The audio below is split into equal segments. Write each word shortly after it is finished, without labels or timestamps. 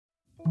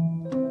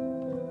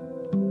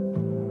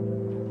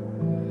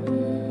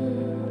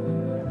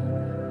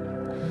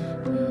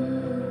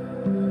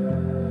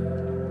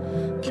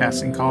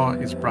casting call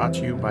is brought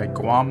to you by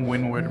Guam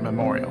Windward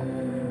Memorial,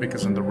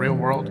 because in the real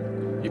world,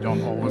 you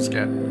don't always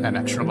get an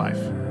extra life.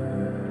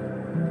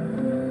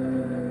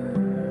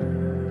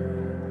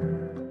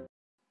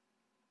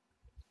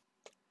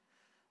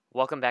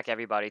 Welcome back,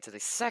 everybody, to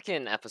the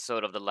second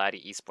episode of the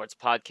Laddie Esports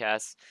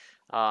Podcast,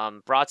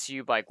 brought to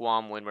you by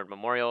Guam Windward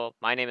Memorial.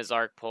 My name is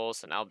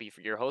Arcpulse, and I'll be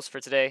your host for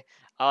today.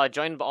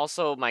 Joined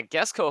also my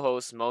guest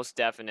co-host,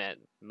 MosDefin8.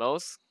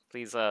 Mos,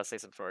 please say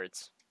some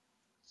words.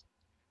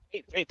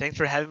 Hey, great. Thanks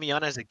for having me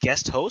on as a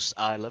guest host.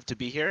 I love to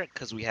be here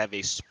because we have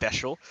a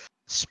special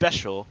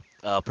person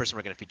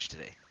we're going to feature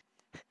today.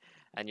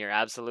 And you're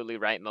absolutely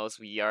right,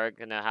 Mos. We are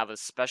going to have a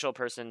special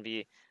person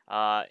be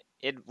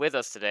with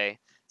us today.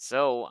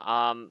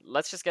 So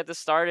let's just get this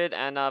started,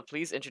 and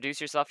please introduce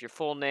yourself, your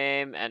full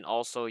name, and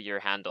also your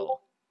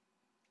handle.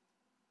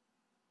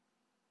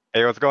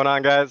 Hey, what's going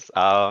on, guys?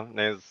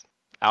 Name is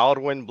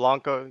Aldwin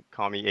Blanco.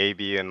 Call me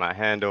AB, and my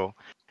handle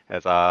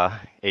is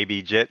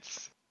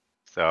ABJitz.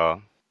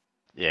 So,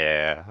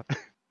 yeah.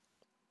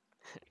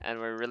 And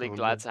we're really Oh,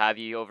 glad no. to have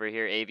you over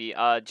here, AB.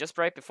 Just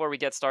right before we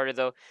get started,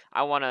 though,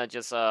 I want to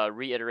just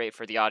reiterate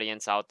for the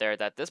audience out there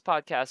that this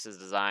podcast is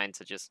designed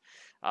to just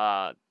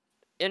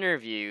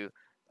interview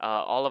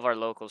all of our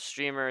local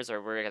streamers,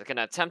 or we're going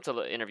to attempt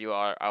to interview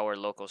our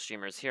local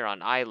streamers here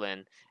on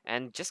Island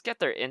and just get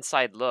their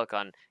inside look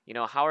on,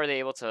 how are they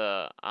able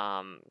to,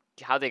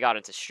 how they got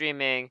into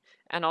streaming,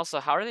 and also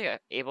how are they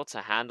able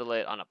to handle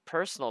it on a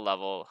personal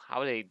level,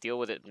 how they deal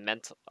with it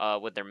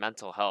with their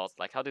mental health,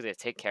 like how do they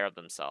take care of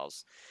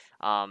themselves.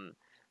 Um,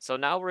 so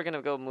now we're going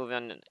to go move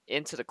on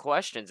into the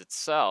questions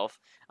itself.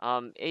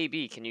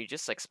 AB, can you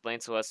just explain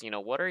to us,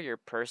 what are your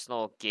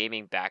personal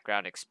gaming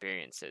background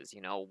experiences?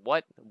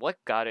 What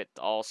got it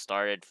all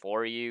started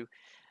for you?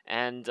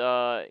 And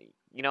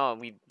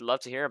we'd love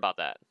to hear about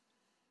that.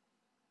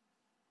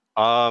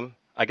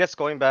 I guess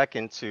going back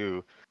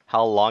into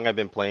how long I've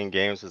been playing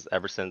games is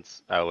ever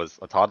since I was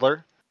a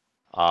toddler.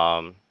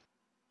 Um,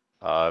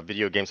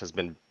 Video games has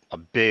been a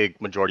big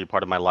majority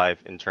part of my life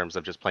in terms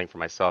of just playing for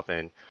myself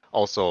and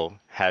also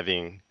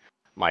having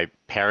my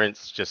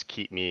parents just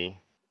keep me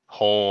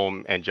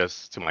home and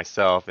just to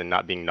myself and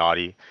not being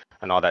naughty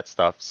and all that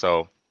stuff.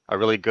 So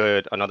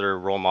another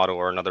role model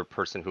or another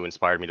person who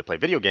inspired me to play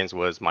video games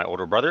was my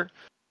older brother,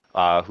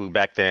 who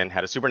back then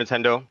had a Super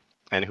Nintendo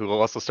and who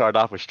also started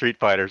off with Street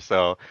Fighter.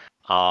 So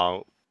uh,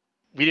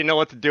 we didn't know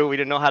what to do. We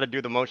didn't know how to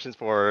do the motions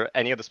for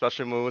any of the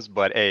special moves.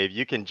 But hey, if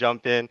you can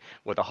jump in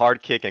with a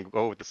hard kick and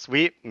go with the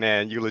sweep,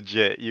 man, you're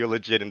legit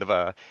in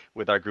the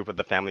with our group of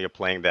the family of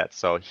playing that.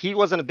 So he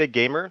wasn't a big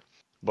gamer,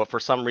 but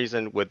for some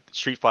reason with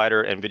Street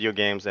Fighter and video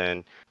games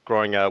and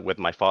growing up with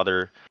my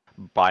father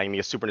buying me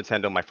a Super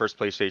Nintendo, my first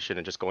PlayStation,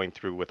 and just going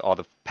through with all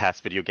the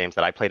past video games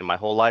that I played in my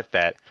whole life,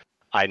 that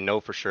I know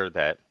for sure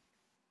that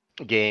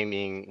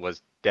gaming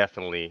was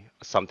definitely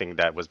something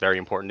that was very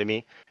important to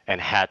me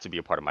and had to be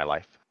a part of my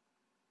life.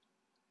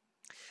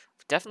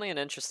 Definitely an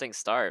interesting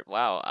start.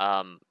 Wow.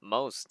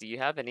 Mos, do you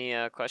have any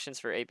questions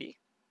for AB?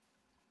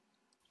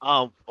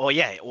 Well,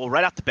 yeah. Well,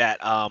 right off the bat,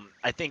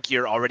 I think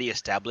you're already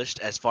established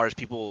as far as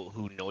people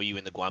who know you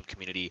in the Guam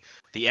community.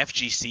 The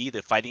FGC,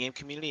 the fighting game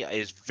community,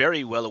 is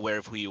very well aware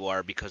of who you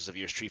are because of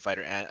your Street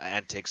Fighter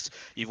antics.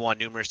 You've won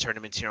numerous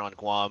tournaments here on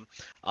Guam.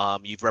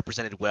 You've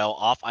represented well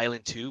off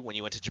island too. When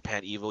you went to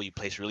Japan Evo, you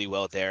placed really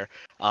well there.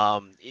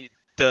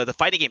 The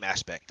fighting game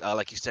aspect,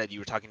 like you said, you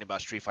were talking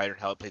about Street Fighter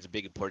and how it plays a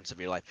big importance of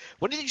your life.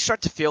 When did you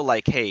start to feel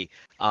like, hey,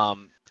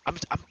 I'm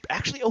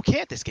actually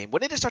okay at this game?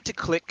 When did it start to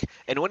click,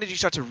 and when did you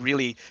start to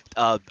really,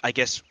 I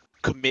guess,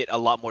 commit a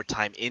lot more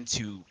time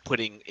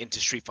putting into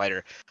Street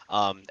Fighter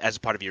as a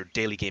part of your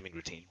daily gaming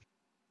routine?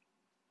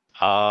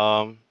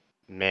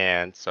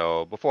 Man,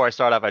 so before I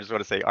start off, I just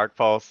want to say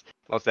Arcpulse,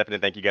 most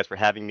definitely thank you guys for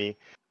having me.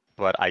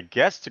 But I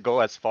guess to go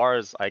as far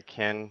as I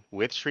can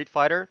with Street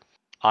Fighter,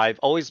 I've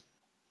always,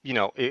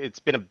 it's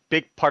been a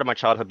big part of my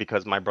childhood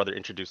because my brother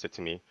introduced it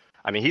to me.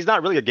 I mean, he's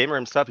not really a gamer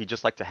himself. He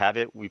just liked to have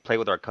it. We play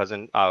with our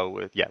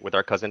with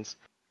our cousins,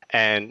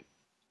 and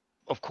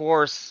of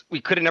course,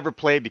 we couldn't ever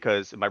play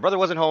because if my brother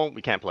wasn't home,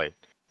 we can't play.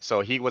 So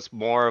he was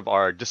more of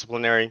our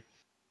disciplinary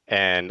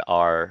and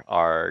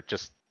our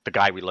just the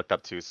guy we looked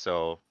up to.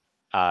 So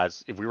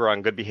if we were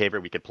on good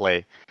behavior, we could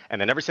play. And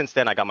then ever since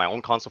then, I got my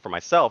own console for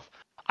myself.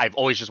 I've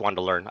always just wanted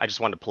to learn. I just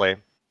wanted to play.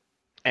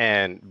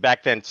 And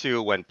back then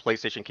too, when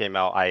PlayStation came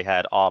out, I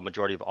had a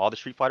majority of all the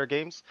Street Fighter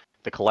games,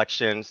 the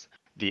collections,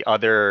 the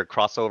other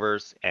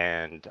crossovers,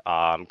 and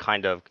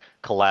kind of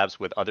collabs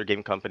with other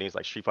game companies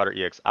like Street Fighter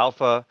EX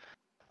Alpha,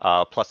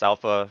 Plus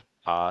Alpha,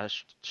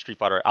 Street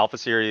Fighter Alpha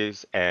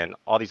Series, and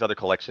all these other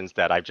collections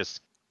that I've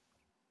just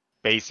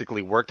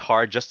basically worked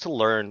hard just to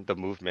learn the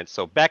movements.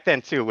 So back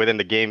then too, within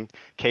the game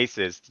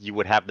cases, you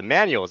would have the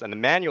manuals, and the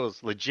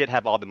manuals legit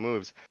have all the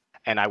moves.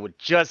 And I would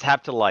just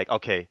have to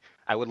okay,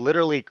 I would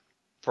literally,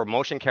 for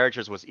motion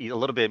characters was a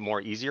little bit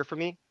more easier for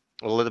me,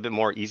 a little bit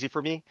more easy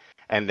for me.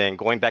 And then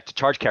going back to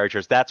charge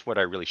characters, that's what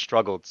I really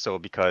struggled. So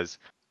because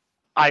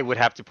I would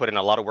have to put in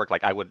a lot of work,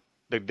 like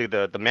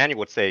the manual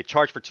would say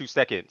charge for 2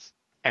 seconds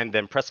and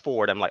then press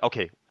forward. I'm like,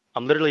 okay,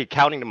 I'm literally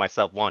counting to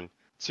myself 1,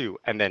 too,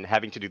 and then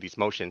having to do these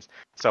motions.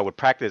 So I would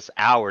practice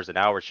hours and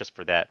hours just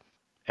for that.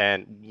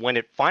 And when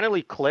it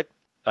finally clicked,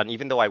 and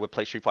even though I would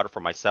play Street Fighter for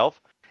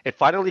myself, it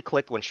finally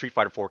clicked when Street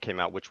Fighter 4 came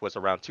out, which was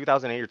around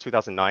 2008 or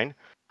 2009.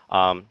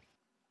 Um,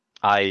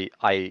 I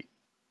I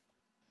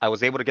I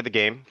was able to get the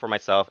game for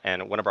myself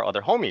and one of our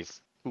other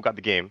homies who got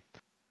the game.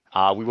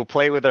 We will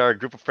play with our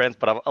group of friends,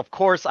 but of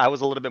course, I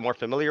was a little bit more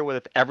familiar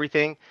with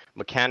everything,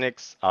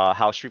 mechanics,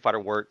 how Street Fighter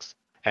works,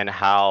 and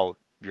how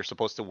you're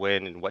supposed to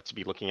win and what to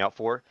be looking out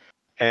for.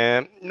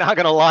 And not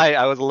gonna lie,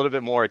 I was a little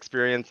bit more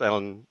experienced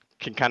and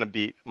can kind of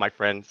beat my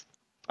friends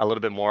a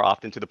little bit more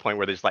often to the point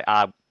where they're just like,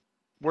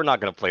 we're not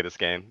gonna play this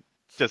game.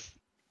 Just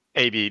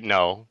AB,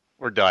 no,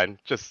 we're done.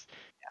 Just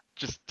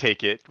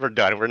take it. We're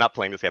done. We're not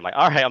playing this game. Like,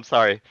 all right, I'm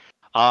sorry.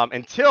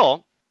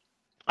 Until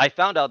I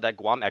found out that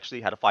Guam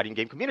actually had a fighting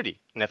game community,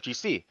 an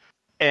FGC.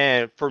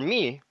 And for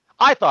me,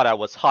 I thought I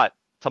was hot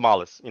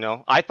tamales.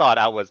 I thought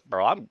I was,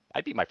 bro.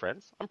 I beat my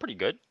friends. I'm pretty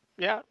good.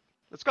 Yeah,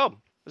 let's go.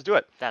 Let's do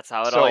it. That's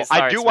how it So always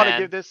starts, I do want to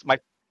man. give this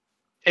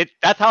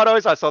that's how it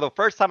always is. So the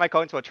first time I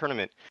go into a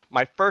tournament,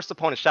 my first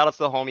opponent, shout out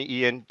to the homie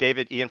Ian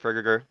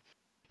Fergiger.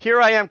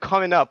 Here I am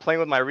coming up playing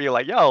with my Ryu,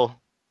 like, yo,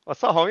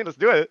 what's up, homie? Let's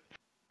do it.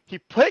 He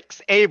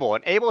picks Abel,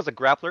 and Abel is a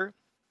grappler,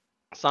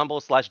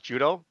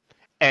 sambo/judo.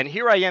 And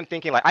here I am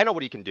thinking, like, I know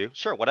what he can do.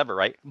 Sure, whatever,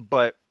 right?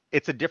 But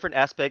it's a different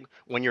aspect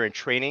when you're in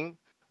training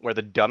where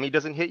the dummy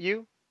doesn't hit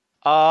you.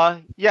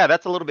 Yeah,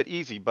 that's a little bit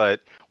easy.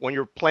 But when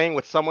you're playing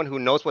with someone who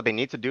knows what they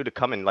need to do to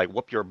come and, like,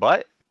 whoop your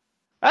butt,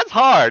 that's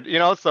hard,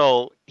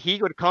 So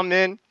he would come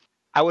in.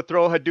 I would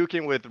throw a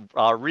Hadouken with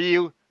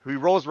Ryu. He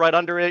rolls right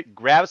under it,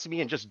 grabs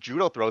me, and just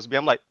judo throws me.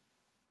 I'm like,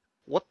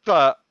 what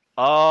the?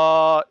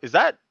 Is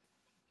that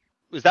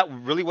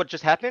really what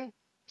just happened?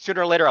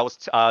 Sooner or later, I was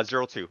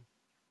 0-2.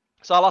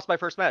 So I lost my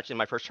first match in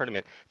my first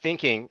tournament,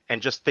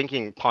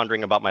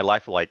 pondering about my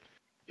life, like,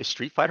 is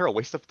Street Fighter a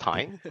waste of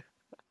time?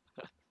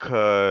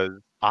 Because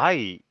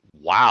I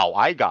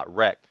got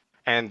wrecked.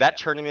 And that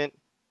tournament,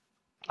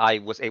 I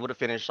was able to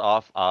finish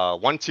off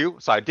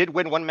 1-2. So I did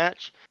win one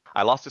match.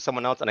 I lost to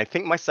someone else. And I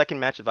think my second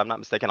match, if I'm not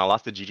mistaken, I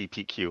lost to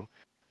GGPQ,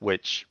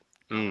 which,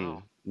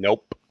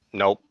 nope.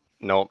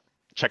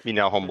 Check me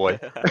now, homeboy.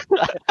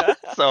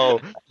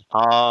 So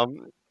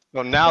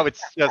now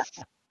it's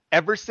just,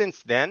 ever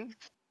since then,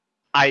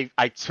 I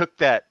took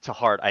that to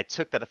heart. I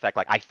took that effect.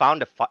 Like, I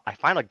found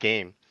a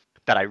game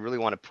that I really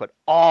want to put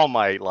all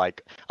my,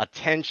 like,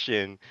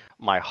 attention,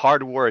 my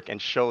hard work,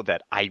 and show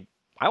that I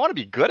want to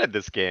be good at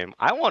this game.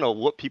 I want to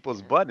whoop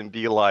people's butt and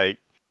be like,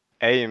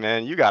 hey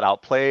man, you got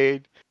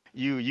outplayed.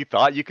 You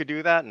thought you could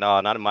do that?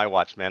 No, not in my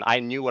watch, man. I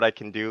knew what I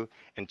can do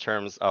in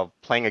terms of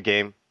playing a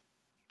game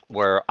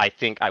where I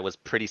think I was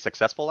pretty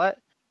successful at,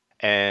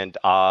 and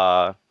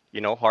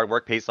hard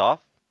work pays off.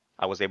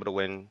 I was able to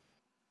win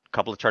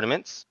couple of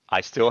tournaments.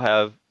 I still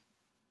have,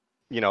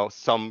 a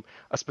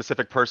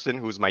specific person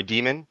who's my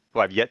demon, who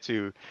I've yet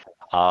to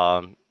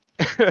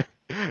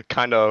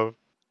kind of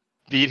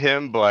beat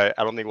him, but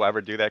I don't think we'll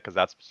ever do that because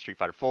that's Street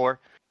Fighter 4.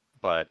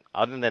 But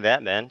other than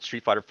that, man,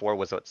 Street Fighter 4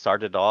 was what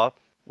started off,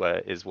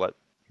 what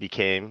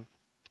became,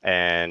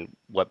 and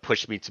what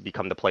pushed me to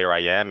become the player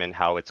I am, and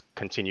how it's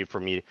continued for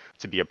me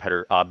to be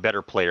a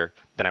better player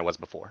than I was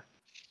before.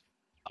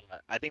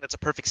 I think that's a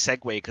perfect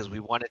segue because we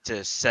wanted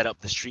to set up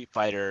the Street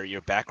Fighter,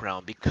 your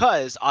background,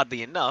 because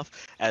oddly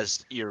enough,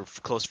 as your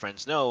close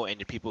friends know and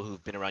your people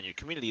who've been around your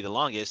community the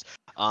longest,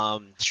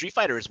 Street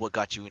Fighter is what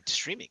got you into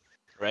streaming,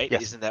 right?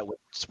 Yes. Isn't that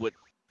what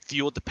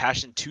fueled the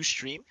passion to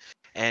stream?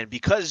 And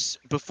because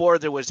before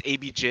there was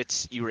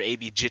ABJitz, you were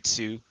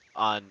ABJitsu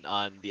on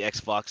the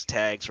Xbox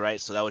tags,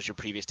 right? So that was your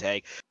previous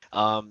tag.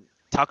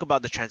 Talk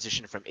about the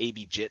transition from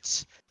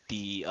ABJitz,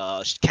 the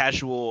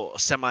casual,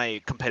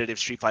 semi-competitive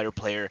Street Fighter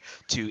player,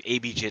 to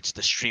ABJitz,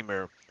 the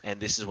streamer, and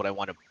this is what I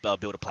want to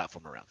build a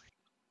platform around.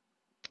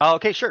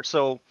 Okay, sure.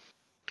 So,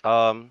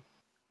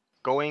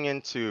 going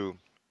into,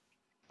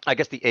 I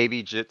guess, the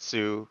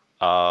ABJitsu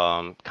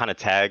kind of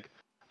tag,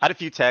 I had a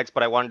few tags,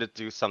 but I wanted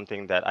to do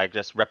something that I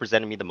guess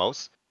represented me the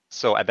most.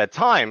 So at that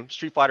time,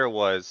 Street Fighter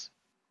was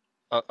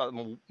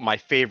my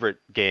favorite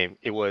game.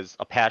 It was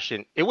a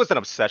passion. It was an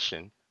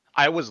obsession.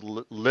 I was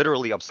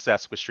literally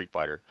obsessed with Street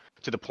Fighter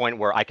to the point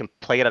where I can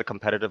play it at a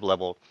competitive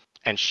level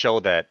and show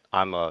that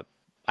I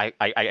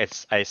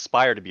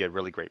aspire to be a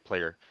really great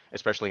player,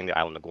 especially in the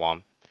island of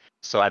Guam.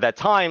 So at that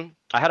time,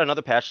 I had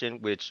another passion,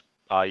 which,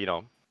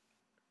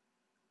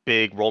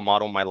 big role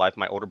model in my life,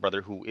 my older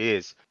brother, who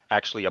is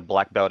actually a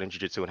black belt in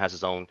jiu-jitsu and has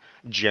his own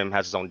gym,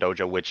 has his own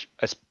dojo, which,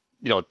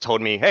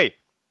 told me, hey,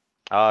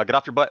 get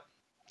off your butt.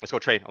 Let's go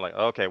train. I'm like,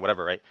 okay,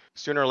 whatever, right?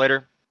 Sooner or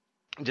later,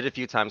 did it a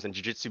few times, and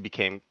jiu-jitsu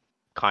became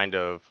kind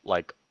of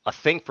like a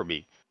thing for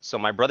me. So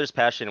my brother's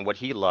passion and what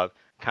he loved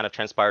kind of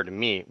transpired to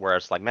me, where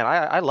it's like, man,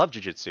 I love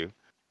jiu-jitsu.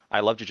 I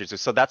love jiu-jitsu.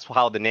 So that's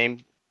how the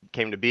name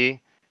came to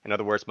be. In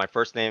other words, my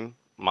first name,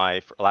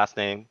 my last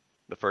name,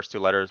 the first two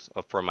letters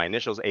for my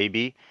initials,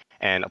 AB,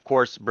 and of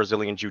course,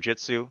 Brazilian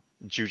jiu-jitsu,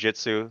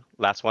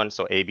 last one,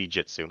 so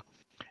ABJitz.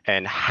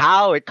 And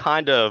how it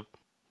kind of,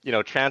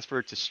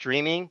 transferred to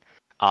streaming,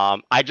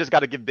 I just got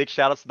to give big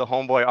shout outs to the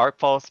homeboy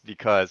Arcpulse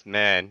because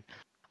man,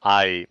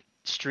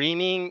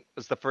 streaming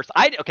was the first.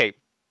 Okay,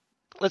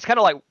 let's kind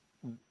of like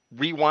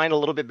rewind a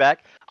little bit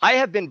back. I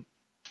have been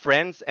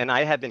friends and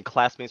I have been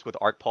classmates with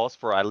Arcpulse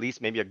for at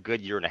least maybe a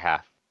good year and a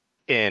half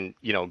in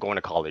going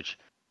to college,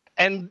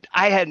 and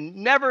I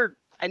never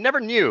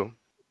knew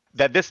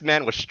that this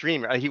man was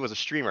streamer. He was a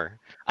streamer.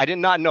 I did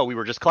not know. We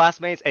were just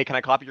classmates. Hey, can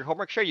I copy your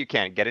homework? Sure, you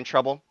can. Get in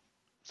trouble.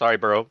 Sorry,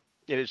 bro.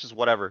 It's just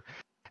whatever.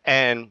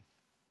 And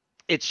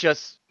it's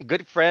just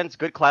good friends,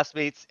 good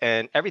classmates,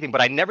 and everything.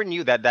 But I never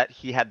knew that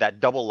he had that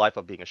double life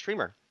of being a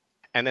streamer.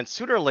 And then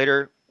sooner or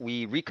later,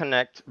 we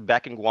reconnect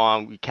back in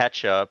Guam. We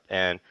catch up,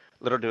 and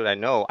little did I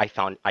know, I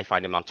find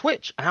him on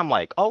Twitch, and I'm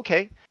like, oh,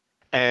 okay.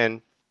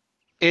 And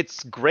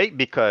it's great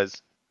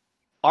because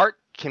Art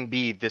can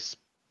be this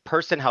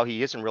person how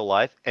he is in real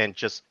life, and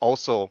just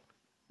also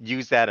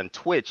use that on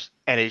Twitch,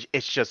 and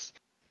it's just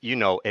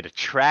it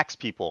attracts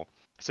people.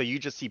 So you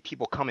just see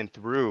people coming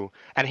through,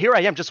 and here I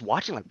am just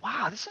watching, like,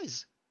 wow, this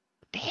is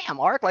damn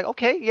Arc. Like,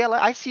 okay, yeah,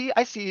 like, I see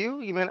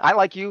you. Even I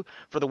like you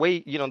for the way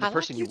the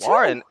person you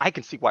are, and I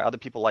can see why other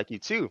people like you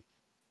too,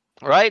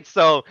 right?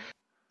 So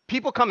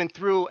people coming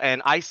through,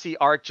 and I see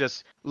Arc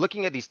just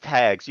looking at these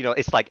tags.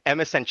 It's like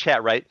MSN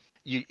chat, right?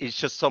 It's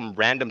just some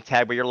random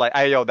tag, but you're like,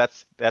 hey, yo,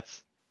 that's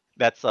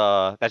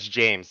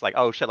James. Like,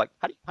 oh shit, like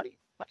how do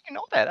you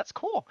know that? That's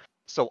cool.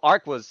 So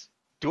Arc was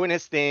doing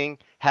his thing,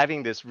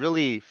 having this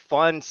really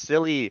fun,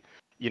 silly,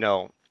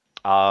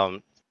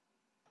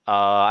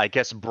 I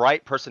guess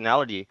bright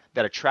personality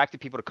that attracted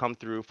people to come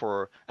through.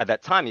 For at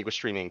that time he was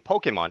streaming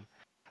Pokemon.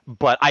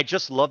 But I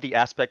just love the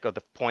aspect of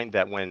the point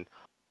that when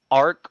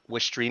Arc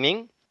was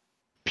streaming,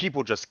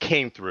 people just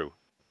came through.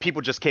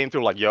 People just came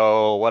through like,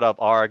 yo, what up,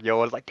 Arc? Yo,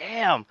 I was like,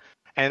 damn.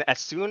 And as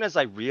soon as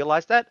I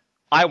realized that,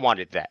 I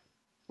wanted that.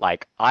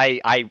 Like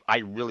I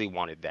really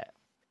wanted that.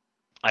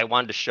 I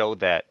wanted to show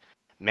that,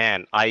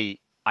 man, I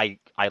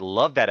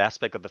love that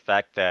aspect of the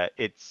fact that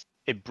it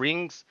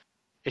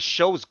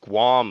shows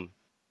Guam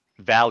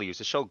values.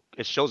 It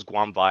shows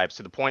Guam vibes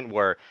to the point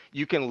where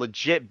you can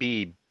legit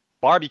be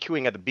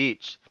barbecuing at the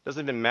beach.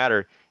 Doesn't even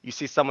matter. You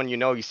see someone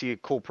you see a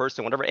cool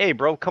person, whatever. Hey,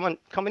 bro, come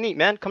and eat,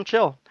 man. Come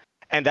chill.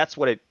 And that's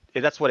what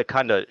it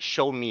kind of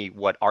showed me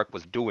what Arc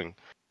was doing.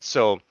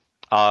 So,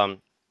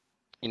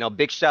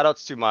 big shout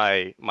outs to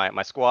my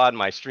squad,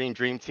 my stream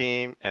dream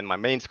team, and my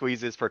main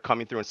squeezes for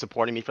coming through and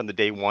supporting me from the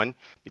day one.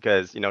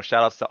 Because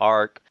shout outs to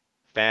Arc,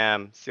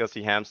 Fam,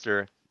 CLC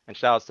Hamster, and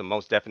shout outs to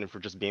MosDefin8 for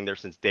just being there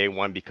since day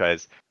one.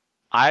 Because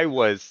I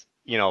was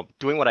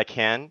doing what I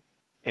can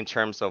in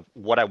terms of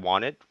what I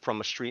wanted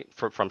from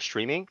from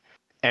streaming,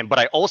 but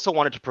I also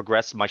wanted to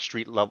progress my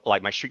Street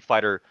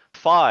Fighter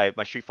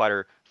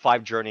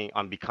 5 journey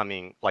on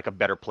becoming like a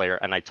better player.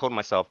 And I told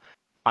myself,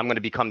 I'm going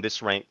to become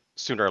this rank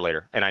sooner or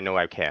later, and I know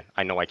I can.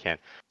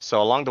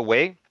 So along the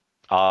way,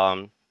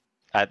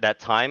 at that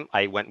time,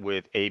 I went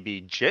with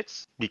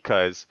ABJitz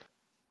because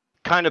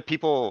kind of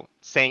people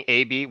saying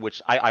AB,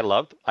 which I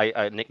loved,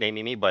 I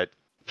nicknaming me, but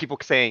people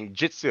saying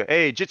Jitsu,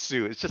 hey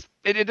Jitsu, it's just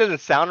it doesn't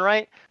sound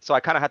right. So I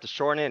kind of had to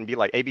shorten it and be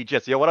like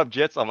ABJitz. Yo, what up,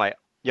 Jits? I'm like,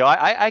 yo,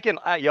 I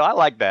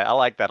like that. I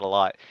like that a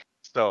lot.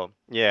 So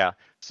yeah.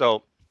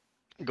 So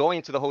going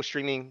into the whole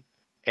streaming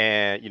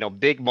and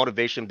big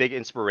motivation, big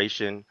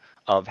inspiration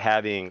of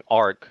having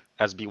Arc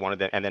as be one of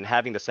them, and then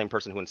having the same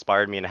person who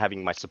inspired me and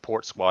having my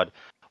support squad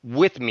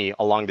with me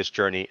along this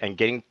journey and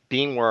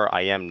being where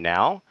I am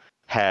now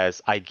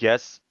has, I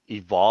guess,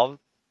 evolved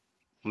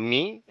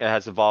me. It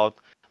has evolved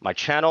my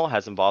channel,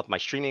 has involved my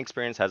streaming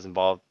experience, has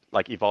evolved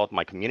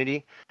my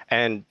community.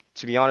 And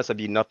to be honest, I'd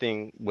be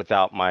nothing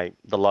without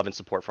the love and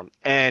support from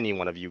any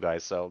one of you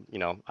guys. So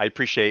I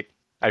appreciate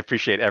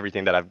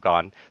everything that I've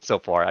gone so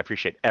far. I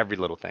appreciate every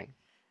little thing.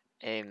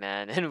 Hey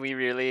man, and we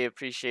really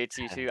appreciate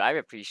you too. I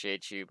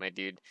appreciate you, my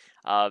dude.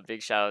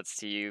 Big shout outs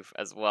to you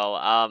as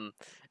well.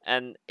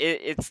 And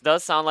it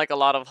does sound like a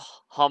lot of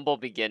humble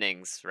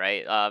beginnings,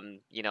 right?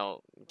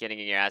 Getting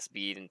your ass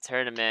beat in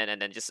tournament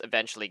and then just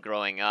eventually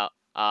growing up.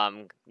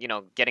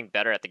 Getting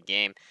better at the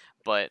game.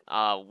 But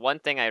one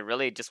thing I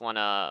really just want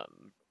to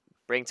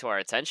bring to our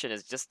attention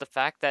is just the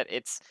fact that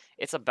it's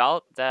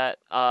about that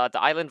the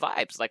island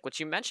vibes, like what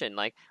you mentioned.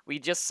 Like we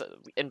just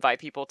invite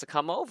people to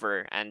come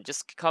over and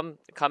just come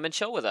and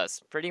chill with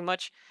us. Pretty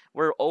much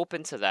we're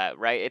open to that,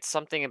 right? It's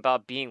something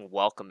about being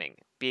welcoming,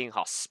 being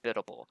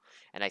hospitable,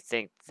 and I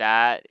think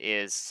that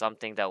is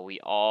something that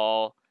we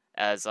all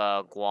as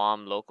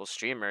Guam local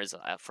streamers,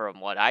 from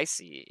what I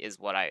see, is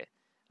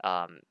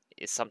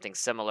something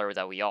similar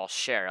that we all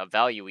share, a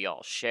value we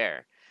all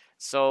share.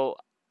 So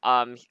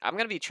I'm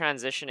gonna be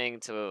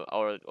transitioning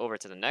over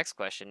to the next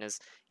question. Is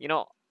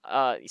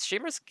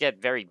streamers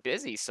get very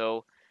busy,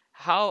 so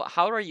how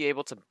are you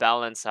able to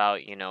balance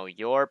out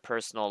your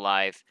personal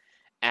life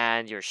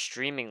and your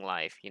streaming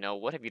life?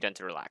 What have you done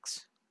to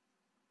relax?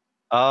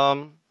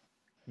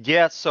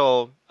 Yeah,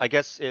 so I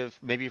guess if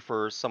maybe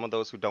for some of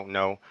those who don't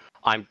know,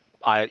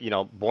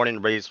 born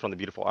and raised from the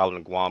beautiful island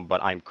of Guam,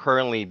 but I'm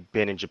currently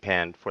been in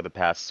Japan for the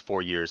past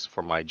 4 years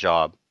for my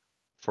job,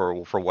 for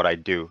what I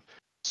do.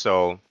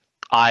 So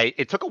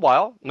It took a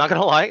while, not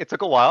gonna lie, it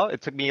took a while.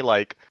 It took me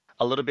like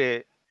a little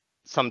bit,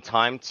 some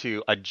time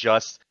to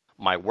adjust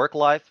my work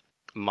life,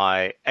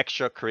 my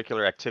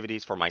extracurricular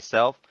activities for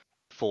myself,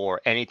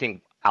 for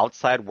anything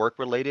outside work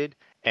related,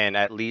 and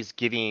at least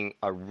giving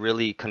a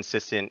really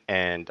consistent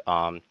and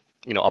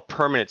a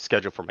permanent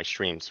schedule for my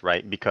streams,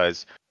 right?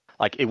 Because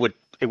like it would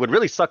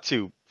really suck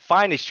to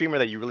find a streamer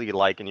that you really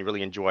like and you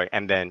really enjoy,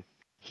 and then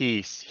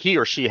he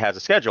or she has a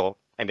schedule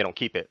and they don't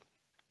keep it.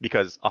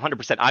 Because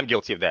 100% I'm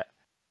guilty of that.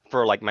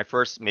 For like my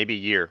first maybe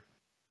year,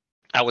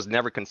 I was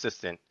never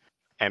consistent,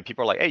 and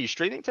people are like, "Hey, you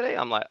streaming today?"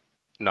 I'm like,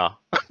 "No."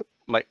 I'm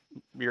like,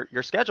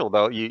 your schedule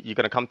though, you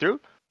gonna come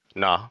through?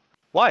 No.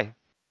 Why?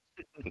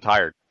 I'm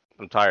tired.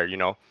 I'm tired,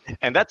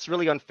 and that's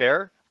really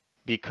unfair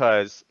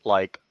because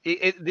like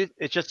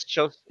it just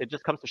shows, it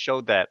just comes to show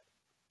that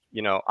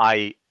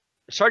I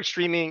started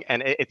streaming,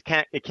 and it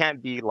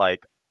can't be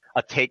like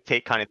a take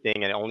kind of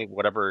thing, and only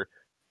whatever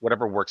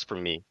works for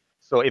me.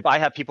 So if I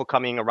have people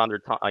coming around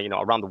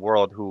around the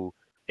world who,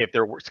 if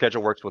their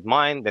schedule works with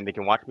mine, then they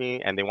can watch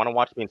me and they want to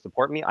watch me and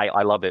support me.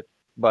 I love it.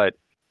 But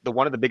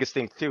one of the biggest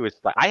things too is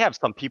like I have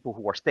some people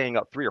who are staying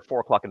up 3 or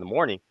 4 o'clock in the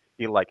morning,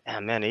 be like, "Ah,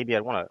 man, maybe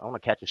I want to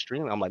catch a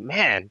stream." I'm like,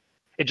 man,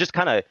 it just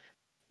kind of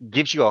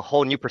gives you a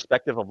whole new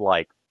perspective of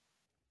like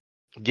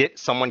get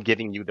someone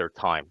giving you their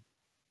time.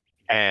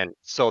 And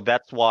so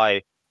that's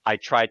why I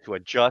try to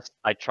adjust.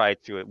 I try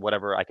to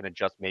whatever I can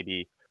adjust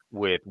maybe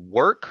with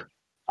work.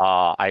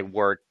 I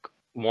work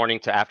morning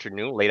to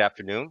afternoon, late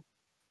afternoon,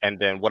 and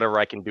then whatever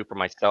I can do for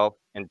myself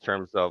in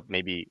terms of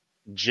maybe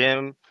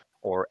gym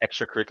or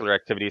extracurricular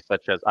activities,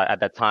 such as at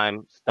that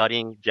time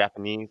studying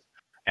Japanese,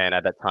 and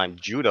at that time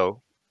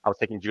judo. I was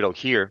taking judo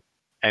here,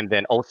 and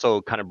then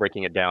also kind of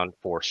breaking it down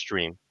for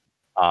stream.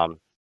 Um,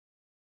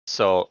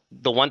 so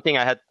the one thing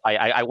I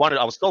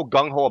was so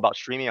gung ho about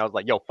streaming. I was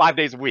like, yo, 5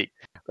 days a week,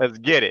 let's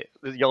get it,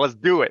 yo, let's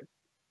do it.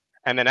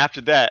 And then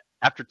after that,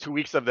 after 2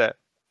 weeks of that,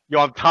 yo,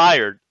 I'm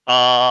tired.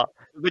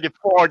 Look at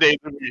 4 days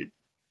a week.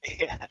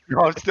 Yeah. Yo,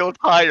 I'm still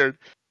tired.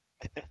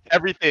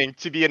 Everything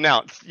to be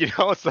announced,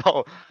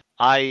 So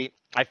I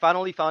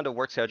finally found a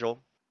work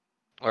schedule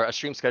or a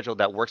stream schedule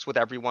that works with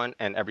everyone,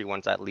 and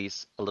everyone's at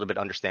least a little bit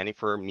understanding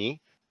for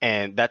me.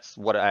 And that's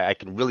what I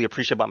can really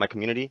appreciate about my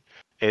community,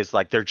 is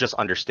like they're just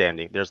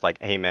understanding. There's like,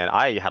 hey man,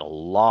 I had a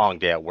long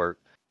day at work.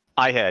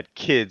 I had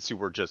kids who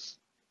were just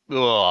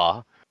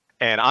ugh,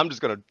 and I'm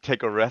just gonna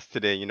take a rest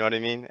today, you know what I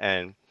mean?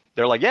 And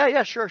they're like,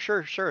 yeah, sure,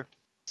 sure, sure.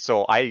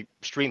 So I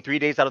stream 3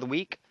 days out of the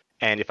week,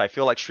 and if I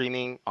feel like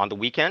streaming on the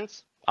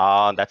weekends,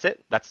 that's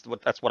it. That's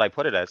what I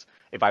put it as.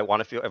 If I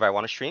want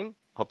to stream,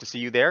 hope to see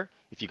you there.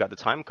 If you got the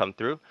time, come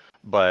through.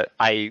 But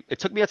it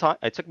took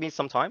me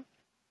some time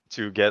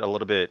to get a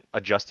little bit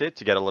adjusted,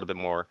 to get a little bit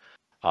more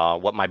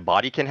what my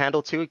body can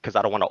handle too, because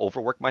I don't want to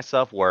overwork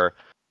myself. Where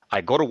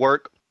I go to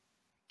work,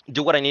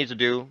 do what I need to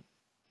do,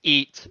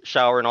 eat,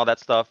 shower, and all that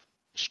stuff,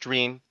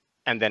 stream,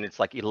 and then it's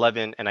like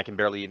 11, and I can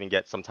barely even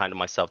get some time to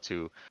myself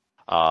to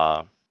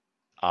uh,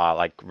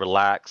 like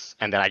relax,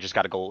 and then I just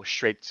got to go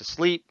straight to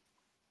sleep,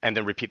 and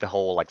then repeat the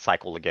whole like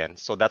cycle again.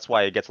 So that's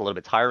why it gets a little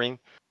bit tiring.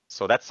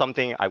 So that's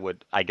something I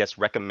would, I guess,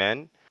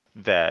 recommend,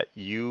 that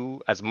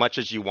you, as much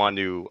as you want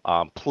to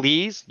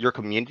please your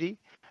community,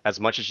 as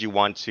much as you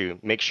want to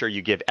make sure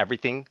you give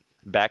everything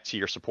back to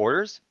your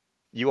supporters,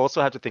 you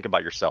also have to think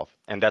about yourself.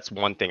 And that's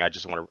one thing I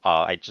just want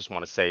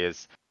to say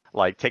is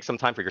like take some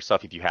time for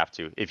yourself if you have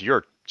to. If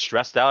you're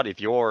stressed out, if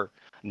you're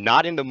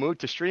not in the mood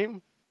to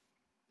stream,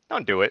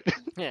 don't do it.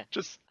 Yeah.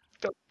 Just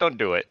don't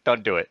do it.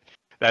 Don't do it.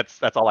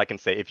 That's all I can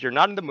say. If you're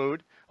not in the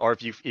mood, or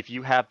if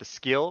you have the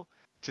skill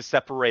to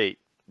separate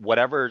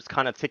whatever's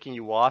kind of ticking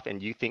you off,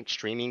 and you think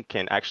streaming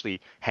can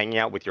actually hang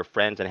out with your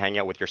friends and hang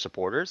out with your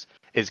supporters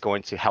is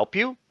going to help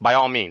you, by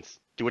all means,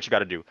 do what you got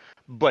to do.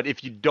 But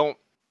if you don't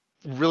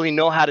really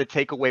know how to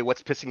take away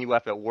what's pissing you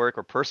off at work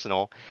or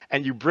personal,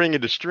 and you bring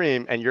it to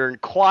stream and you're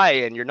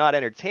quiet and you're not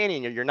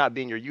entertaining and you're not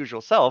being your usual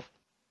self,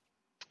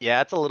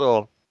 yeah, it's a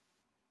little.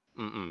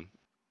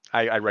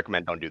 I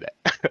recommend don't do that.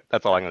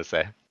 That's all I'm gonna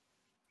say.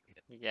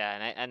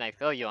 Yeah, and I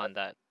feel you on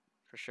that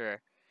for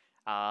sure.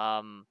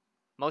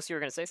 Most you were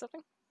gonna say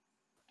something?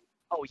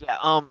 Oh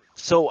yeah.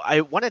 So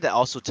I wanted to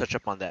also touch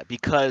up on that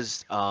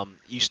because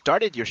you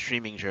started your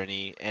streaming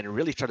journey and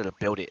really started to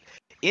build it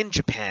in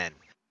Japan.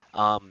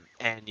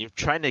 And you're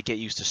trying to get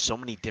used to so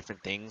many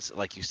different things,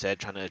 like you said,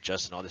 trying to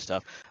adjust and all this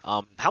stuff.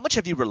 How much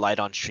have you relied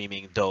on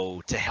streaming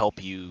though to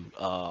help you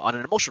on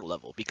an emotional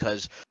level?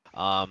 Because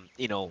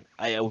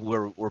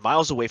we're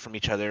miles away from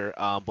each other,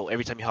 but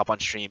every time you hop on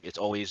stream, it's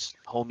always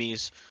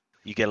homies.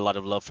 You get a lot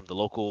of love from the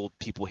local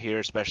people here,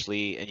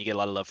 especially, and you get a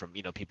lot of love from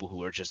people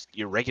who are just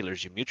your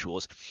regulars, your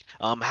mutuals.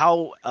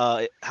 How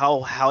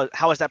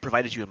has that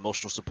provided you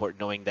emotional support,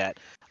 knowing that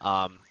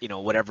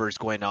whatever is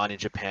going on in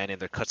Japan and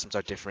their customs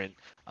are different,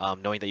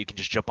 knowing that you can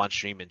just jump on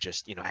stream and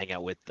just hang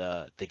out with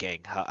the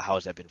gang? How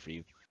has that been for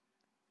you?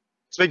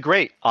 It's been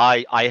great.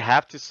 I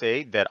have to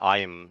say that I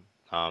am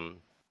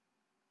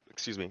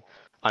excuse me,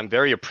 I'm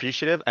very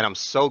appreciative, and I'm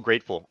so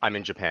grateful I'm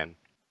in Japan,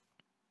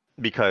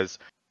 because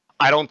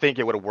I don't think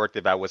it would have worked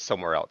if I was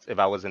somewhere else. If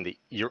I was in the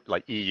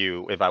like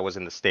EU, if I was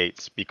in the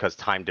States, because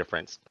time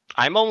difference.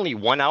 I'm only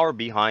 1 hour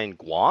behind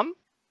Guam,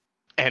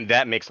 and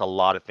that makes a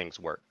lot of things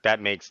work. That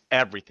makes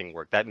everything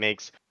work. That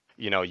makes,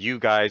 you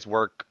guys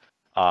work.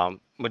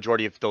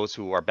 Majority of those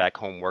who are back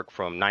home work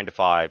from 9 to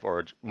 5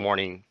 or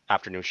morning,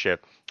 afternoon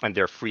shift, and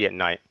they're free at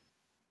night.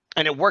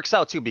 And it works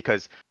out too,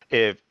 because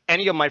if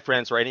any of my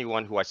friends or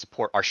anyone who I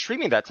support are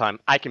streaming that time,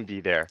 I can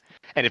be there.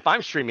 And if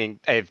I'm streaming,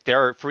 if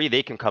they're free,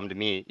 they can come to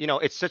me.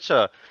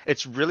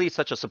 It's really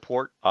such a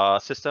support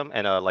system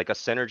and like a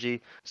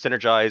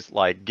synergized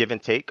like give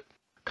and take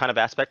kind of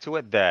aspect to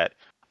it that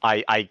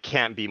I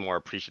can't be more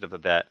appreciative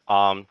of that.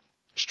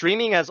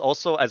 Streaming as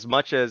also, as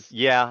much as,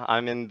 yeah,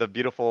 I'm in the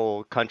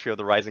beautiful country of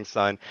the rising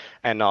sun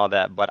and all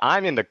that, but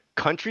I'm in the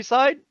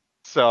countryside,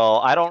 so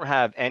I don't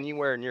have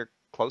anywhere near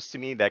close to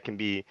me that can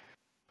be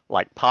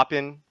like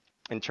popping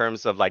in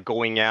terms of like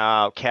going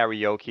out,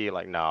 karaoke.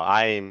 Like, no,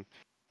 I'm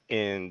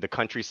in the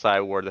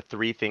countryside where the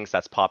three things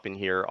that's popping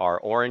here are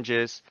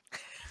oranges,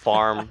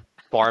 farming,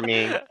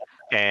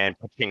 and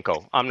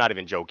pachinko. I'm not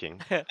even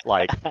joking.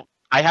 Like,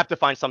 I have to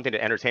find something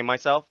to entertain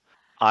myself.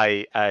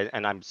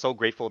 And I'm so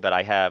grateful that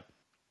I have,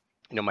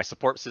 my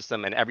support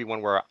system and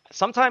everyone. Where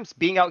sometimes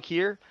being out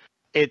here,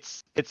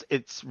 it's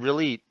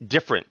really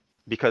different,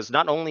 because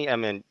not only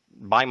am I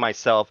by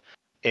myself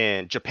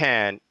in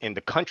Japan in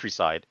the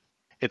countryside,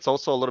 it's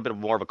also a little bit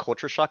more of a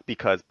culture shock,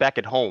 because back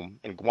at home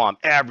in Guam,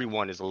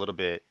 everyone is a little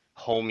bit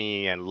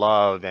homey and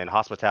love and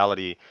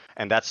hospitality,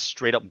 and that's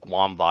straight up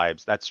Guam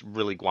vibes. That's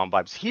really Guam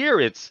vibes. Here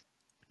it's,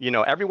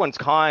 everyone's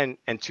kind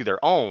and to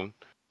their own,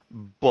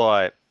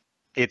 but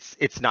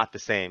it's not the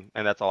same,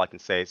 and that's all I can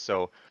say.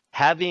 So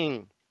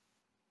having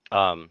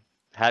to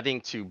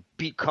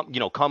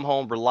come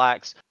home,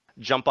 relax,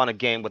 jump on a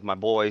game with my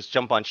boys,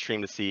 jump on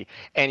stream to see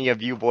any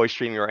of you boys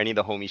streaming or any of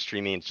the homies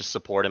streaming, and just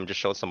support them, just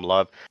show some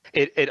love.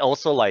 It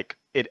also like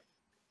it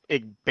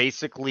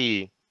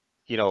basically,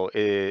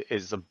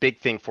 is a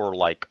big thing for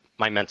like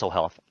my mental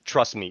health.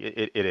 Trust me,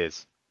 it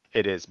is,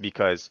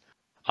 because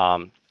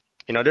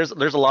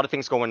there's a lot of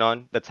things going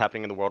on that's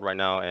happening in the world right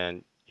now,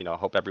 and I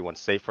hope everyone's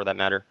safe for that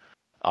matter.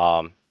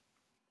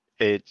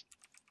 It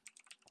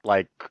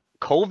like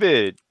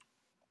COVID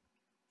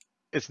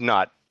is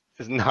not.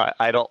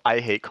 I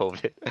hate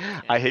COVID.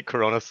 I hate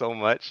Corona so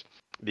much,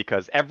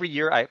 because every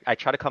year I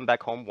try to come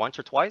back home once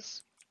or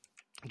twice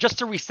just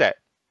to reset.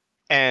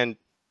 And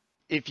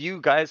if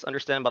you guys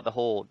understand about the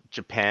whole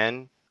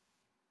Japan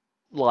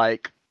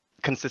like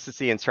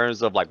consistency in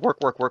terms of like work,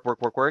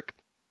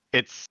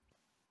 it's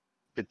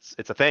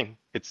a thing.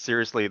 It's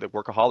seriously the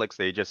workaholics.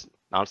 They just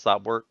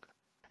nonstop work,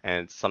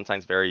 and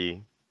sometimes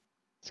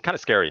it's kind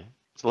of scary.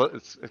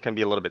 It can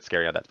be a little bit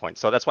scary at that point.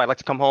 So that's why I like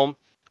to come home.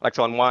 I like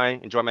to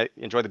unwind,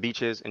 enjoy the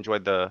beaches, enjoy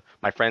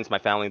my friends, my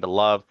family, the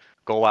love,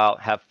 go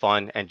out, have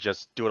fun, and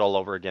just do it all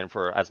over again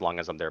for as long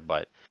as I'm there.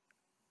 But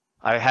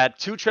I had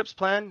 2 trips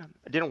planned.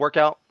 It didn't work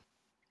out.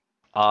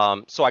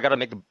 So I got to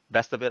make the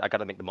best of it. I got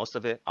to make the most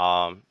of it.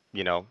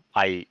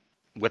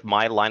 With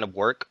my line of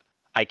work,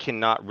 I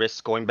cannot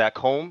risk going back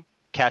home,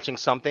 catching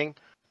something,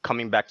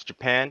 coming back to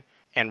Japan,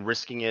 and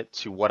risking it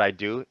to what I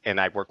do. And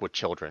I work with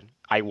children.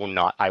 I will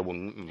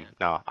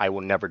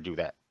never do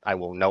that.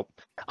 Nope.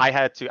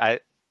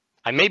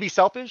 I may be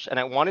selfish and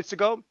I wanted to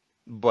go,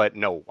 but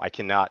no, I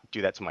cannot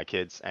do that to my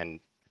kids, and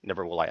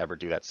never will I ever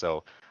do that.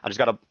 So I just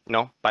gotta,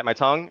 bite my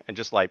tongue and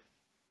just like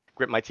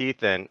grit my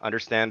teeth and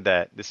understand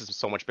that this is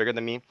so much bigger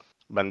than me.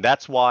 But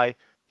that's why,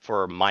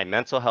 for my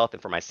mental health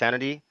and for my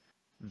sanity,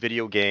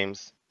 video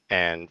games,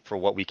 and for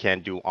what we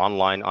can do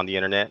online on the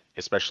internet,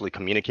 especially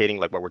communicating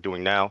like what we're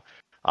doing now.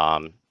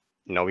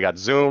 We got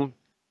Zoom,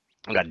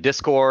 we got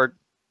Discord,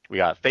 we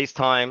got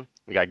FaceTime,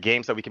 we got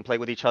games that we can play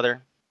with each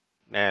other.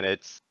 And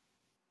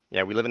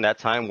we live in that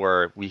time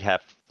where we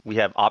have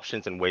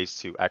options and ways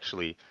to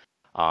actually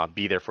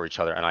be there for each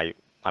other, and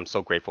I'm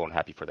so grateful and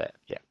happy for that.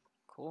 Yeah.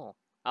 Cool.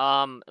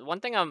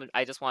 One thing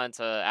I just wanted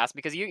to ask,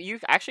 because you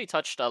actually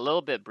touched a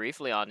little bit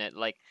briefly on it,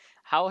 like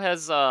how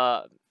has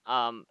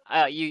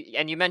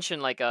you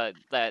mentioned like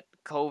that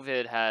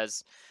COVID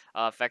has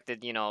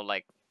affected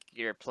like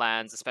your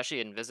plans,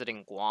 especially in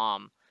visiting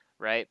Guam,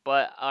 right?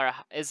 But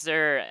is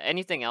there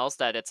anything else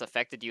that it's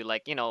affected you,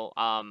 like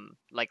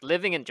like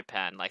living in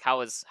Japan? Like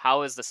how is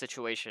the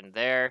situation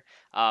there?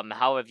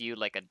 How have you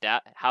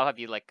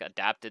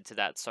adapted to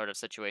that sort of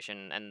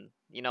situation? And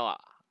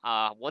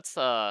what's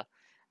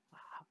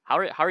how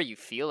are you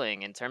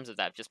feeling in terms of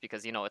that? Just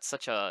because it's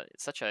such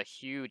a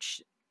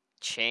huge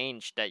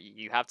change that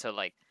you have to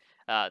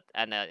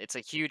and it's a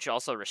huge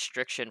also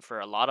restriction for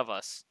a lot of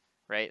us,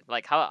 right?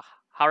 Like how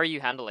are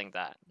you handling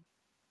that?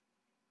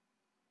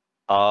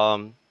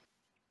 I'm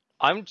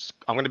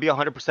going to be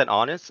 100%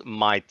 honest.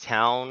 My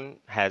town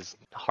has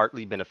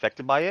hardly been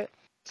affected by it.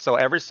 So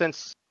ever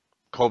since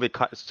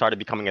COVID started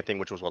becoming a thing,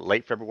 which was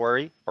late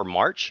February or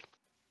March,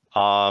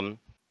 let's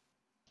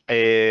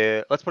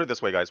put it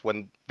this way, guys.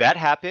 When that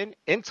happened,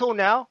 until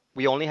now,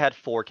 we only had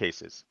 4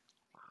 cases.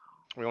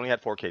 Only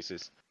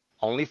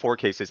 4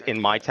 cases in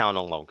my town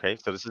alone. Okay,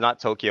 so this is not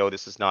Tokyo,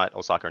 this is not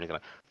Osaka or anything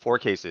like that. 4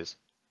 cases.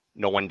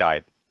 no one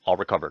died, all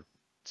recovered.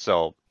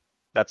 So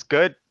that's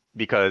good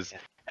because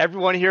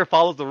everyone here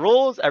follows the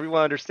rules.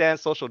 Everyone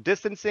understands social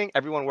distancing.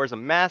 Everyone wears a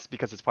mask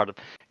because it's part of,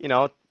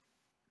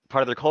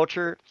 part of their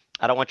culture.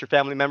 I don't want your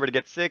family member to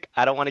get sick.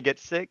 I don't want to get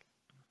sick.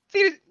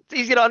 It's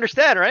easy to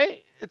understand,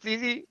 right? It's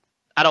easy.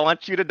 I don't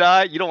want you to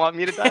die. You don't want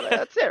me to die.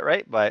 That's it,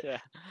 right? But Yeah.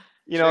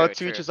 to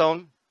True. each his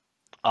own.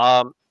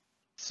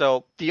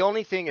 So the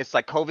only thing is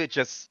like COVID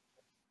just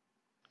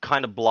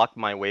kind of blocked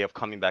my way of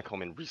coming back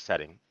home and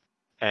resetting.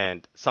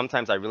 And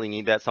sometimes I really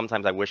need that.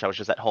 Sometimes I wish I was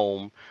just at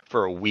home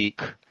for a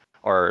week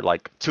or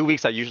like 2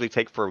 weeks. I usually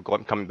take for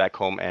coming back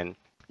home. And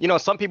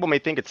some people may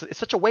think it's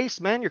such a waste,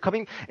 man. You're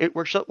coming.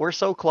 We're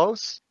so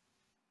close.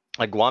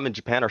 Like Guam and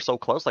Japan are so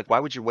close. Like why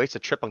would you waste a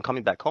trip on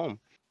coming back home?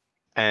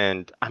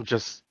 And I'm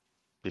just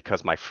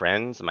because my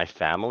friends and my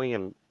family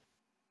and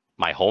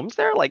my home's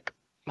there. Like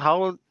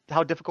how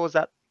difficult is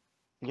that?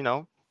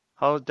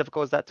 How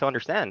difficult is that to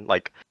understand?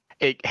 Like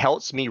it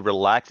helps me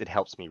relax. It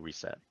helps me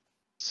reset.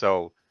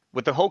 So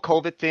with the whole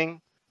COVID thing,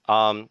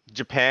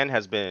 Japan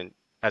has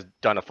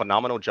done a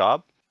phenomenal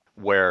job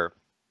where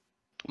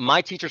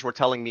my teachers were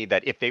telling me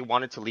that if they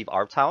wanted to leave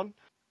our town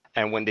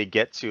and when they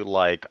get to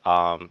like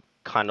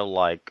kind of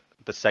like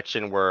the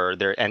section where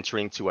they're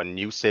entering to a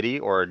new city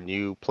or a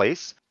new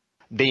place,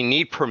 they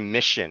need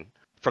permission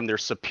from their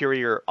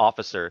superior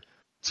officer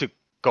to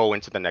go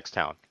into the next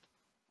town.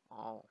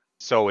 Oh.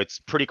 So it's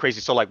pretty crazy.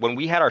 So like when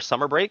we had our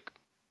summer break,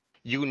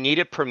 you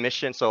needed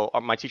permission. So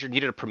my teacher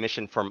needed a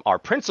permission from our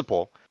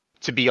principal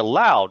to be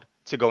allowed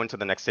to go into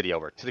the next city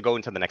over, to go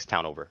into the next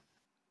town over.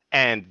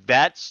 And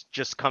that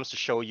just comes to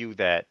show you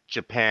that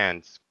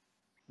Japan's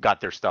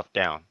got their stuff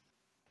down.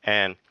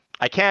 And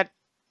I can't,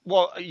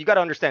 well, you got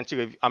to understand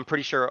too, I'm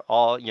pretty sure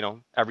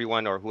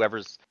everyone or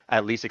whoever's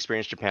at least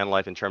experienced Japan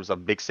life in terms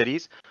of big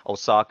cities,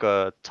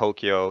 Osaka,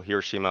 Tokyo,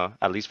 Hiroshima,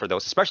 at least for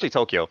those, especially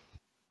Tokyo.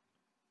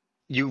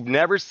 You've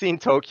never seen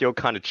Tokyo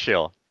kind of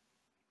chill.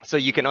 So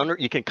you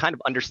can kind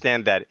of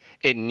understand that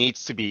it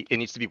needs to be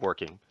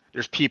working.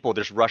 There's people,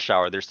 there's rush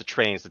hour, there's the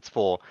trains, it's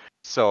full.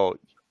 So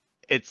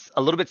it's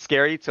a little bit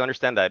scary to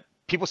understand that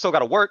people still got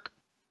to work,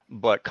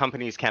 but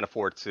companies can't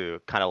afford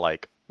to kind of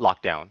like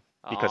lock down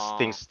because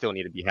things still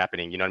need to be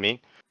happening. You know what I mean?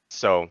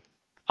 So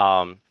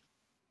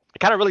it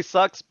kind of really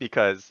sucks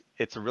because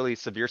it's a really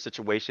severe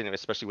situation,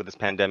 especially with this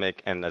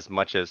pandemic. And as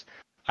much as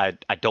I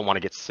don't want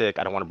to get sick,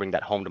 I don't want to bring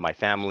that home to my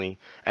family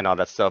and all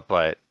that stuff.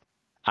 But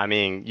I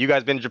mean, you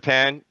guys been to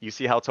Japan, you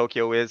see how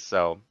Tokyo is,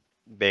 so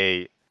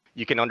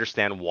you can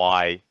understand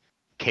why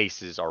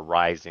cases are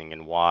rising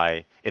and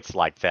why it's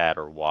like that,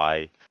 or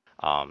why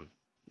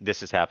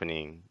this is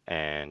happening,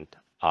 and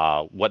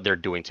what they're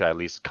doing to at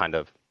least kind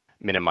of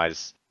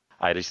minimize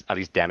at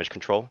least damage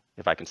control,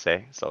 if I can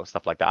say. So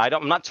stuff like that.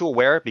 I'm not too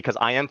aware because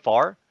I am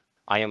far.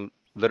 I am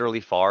literally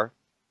far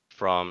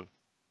from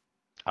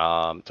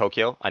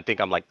Tokyo. I think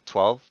I'm like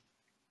 10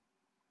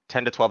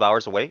 to 12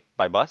 hours away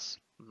by bus.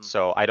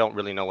 So I don't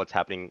really know what's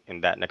happening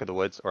in that neck of the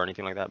woods or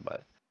anything like that,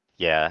 but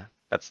yeah,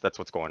 that's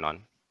what's going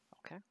on.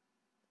 Okay.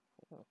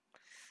 Cool.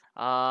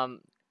 I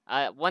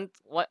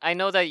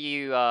know that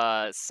you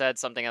said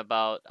something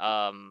about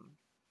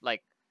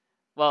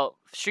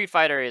Street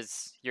Fighter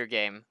is your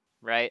game,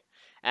 right?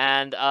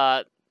 And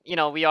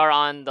we are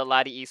on the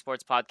Laddie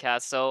Esports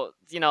podcast, so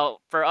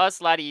for us,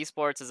 Laddie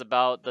Esports is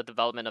about the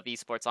development of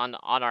esports on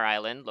our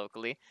island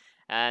locally.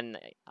 And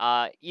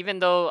even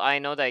though I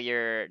know that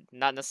you're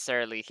not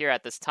necessarily here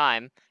at this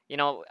time,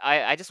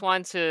 I just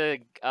wanted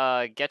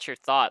to get your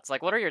thoughts.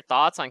 Like, what are your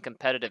thoughts on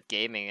competitive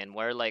gaming, and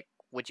where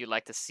would you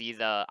like to see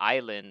the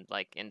island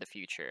in the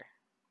future?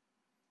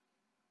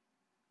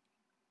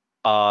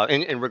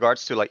 In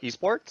regards to like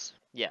esports?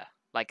 Yeah,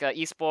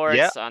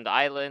 esports on the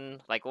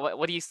island. Like,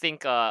 what do you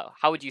think? How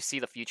would you see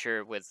the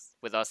future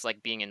with us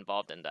being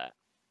involved in that?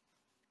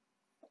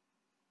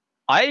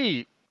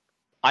 I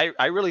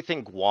really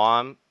think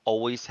Guam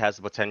always has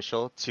the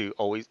potential to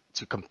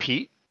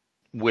compete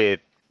with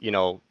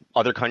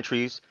other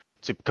countries,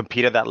 to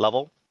compete at that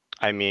level.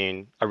 I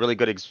mean, a really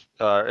good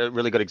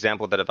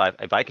example that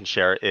if I can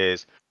share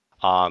is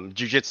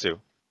jiu-jitsu,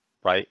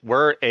 right?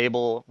 We're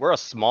a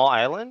small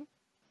island,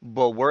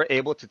 but we're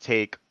able to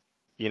take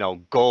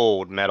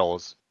gold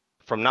medals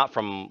not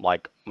from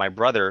like my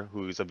brother,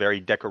 who's a very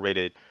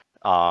decorated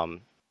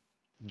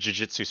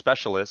jiu-jitsu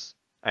specialist,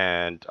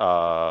 and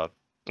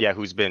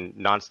who's been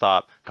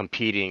nonstop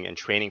competing and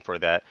training for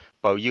that.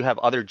 But you have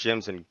other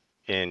gyms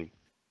in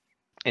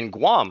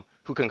Guam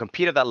who can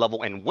compete at that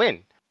level and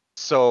win.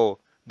 So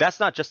that's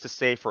not just to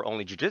say for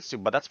only jiu-jitsu,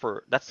 but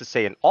that's to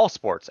say in all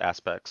sports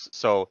aspects.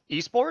 So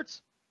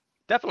esports,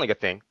 definitely a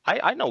thing.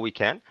 I know we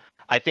can.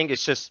 I think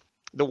it's just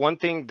the one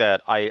thing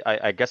that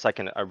I guess I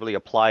can really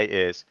apply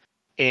is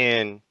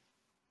in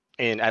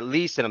at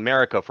least in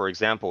America, for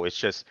example, it's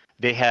just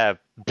they have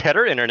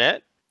better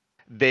internet.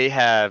 They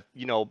have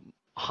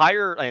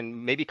higher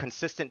and maybe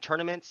consistent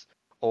tournaments,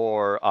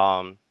 or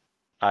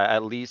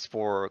at least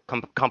for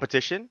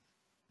competition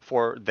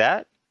for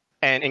that.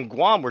 And in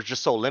Guam, we're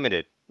just so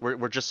limited.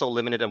 We're just so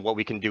limited in what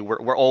we can do.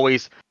 We're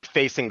always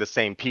facing the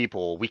same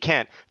people. We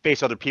can't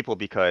face other people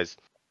because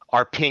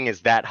our ping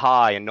is that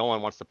high and no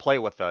one wants to play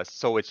with us.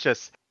 So it's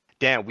just,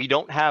 damn, we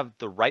don't have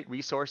the right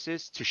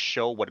resources to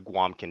show what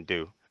Guam can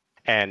do.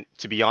 And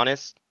to be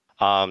honest,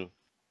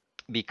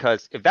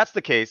 because if that's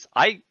the case,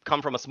 I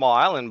come from a small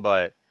island,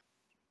 but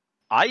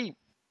I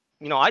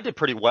did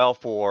pretty well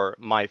for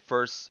my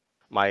first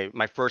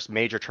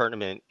major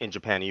tournament in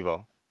Japan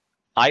Evo.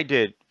 I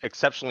did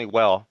exceptionally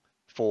well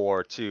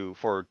for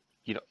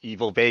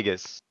Evo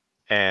Vegas,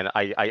 and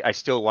I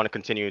still want to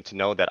continue to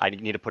know that I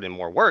need to put in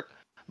more work.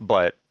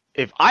 But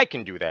if I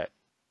can do that,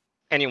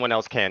 anyone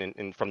else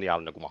can from the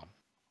island of Guam.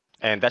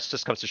 And that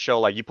just comes to show,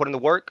 like, you put in the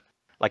work,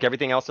 like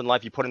everything else in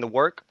life, you put in the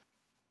work,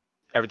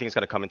 everything's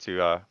gonna come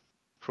into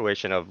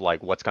fruition of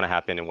like what's gonna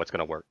happen and what's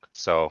gonna work.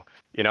 So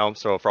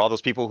so for all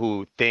those people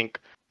who think,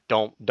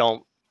 don't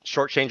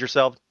shortchange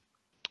yourself,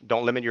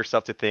 don't limit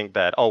yourself to think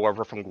that, oh,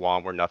 we're from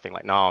Guam, we're nothing.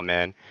 Like, no,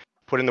 man,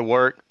 put in the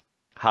work,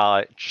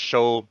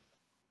 show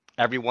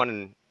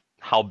everyone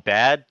how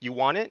bad you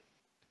want it,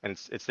 and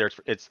it's there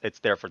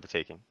for the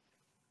taking.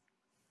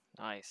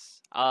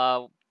 Nice.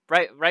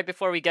 Right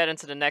before we get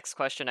into the next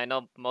question, I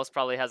know Most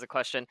probably has a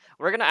question.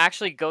 We're gonna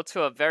actually go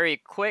to a very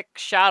quick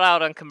shout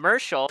out on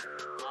commercial.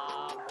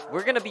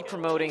 We're going to be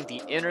promoting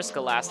the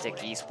Interscholastic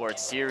Esports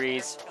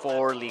Series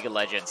for League of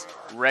Legends.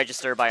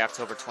 Register by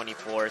October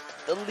 24th.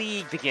 The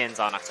league begins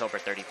on October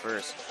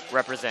 31st.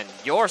 Represent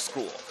your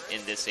school in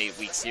this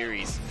 8-week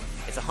series.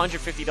 It's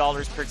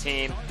 $150 per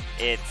team.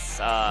 It's,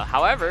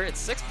 however, it's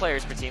 6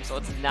 players per team, so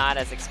it's not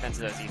as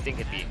expensive as you think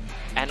it'd be.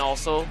 And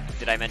also,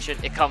 did I mention,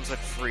 it comes with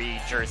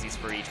free jerseys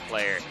for each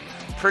player.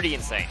 Pretty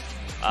insane.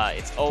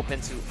 It's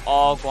open to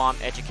all Guam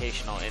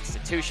educational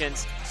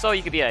institutions, so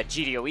you could be at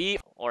GDOE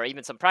or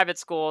even some private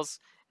schools.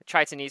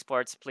 Triton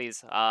Esports,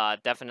 please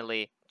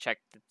definitely check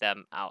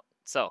them out.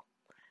 So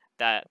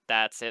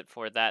that's it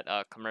for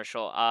that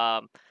commercial.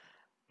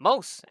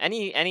 Most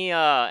any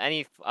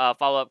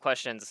follow-up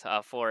questions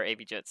for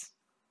ABJitz?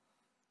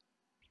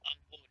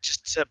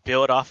 Just to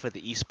build off of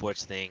the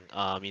esports thing,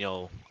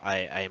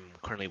 I'm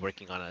currently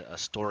working on a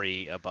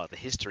story about the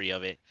history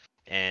of it.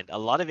 And a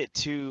lot of it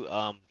too,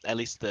 at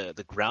least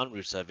the ground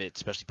roots of it,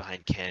 especially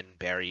behind Ken,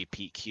 Barry,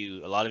 Pete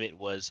Q, a lot of it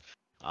was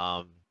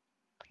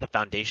the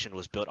foundation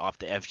was built off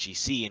the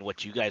FGC and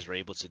what you guys were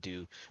able to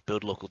do,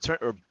 build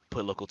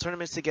put local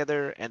tournaments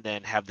together, and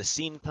then have the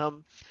scene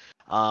come.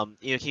 Can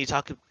you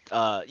talk?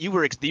 You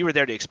were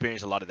there to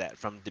experience a lot of that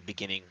from the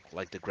beginning,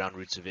 like the ground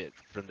roots of it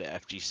from the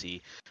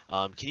FGC.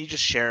 Can you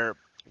just share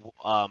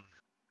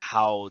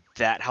how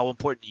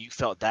important you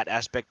felt that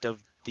aspect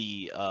of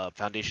the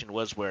foundation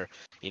was, where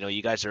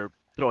you guys are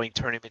throwing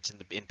tournaments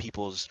in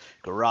people's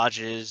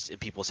garages, in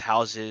people's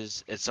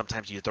houses, and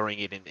sometimes you're throwing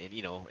it in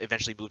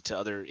eventually move to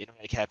other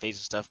internet cafes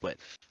and stuff. But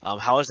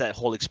how has that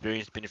whole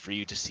experience been for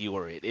you to see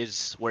where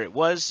it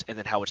was, and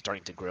then how it's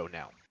starting to grow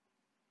now?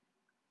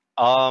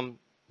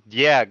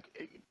 Yeah,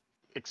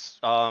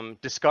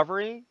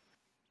 discovering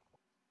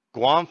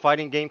Guam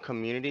fighting game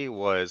community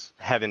was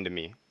heaven to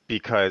me,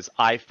 because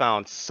I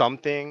found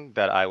something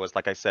that I was,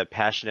 like I said,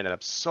 passionate and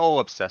I'm so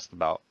obsessed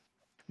about,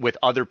 with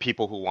other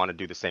people who want to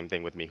do the same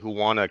thing with me, who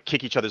want to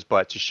kick each other's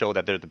butt to show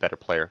that they're the better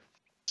player.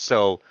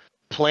 So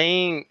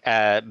playing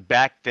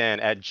back then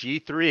at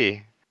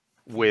G3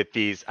 with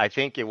these, I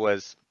think it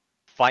was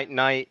Fight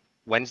Night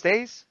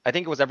Wednesdays. I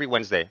think it was every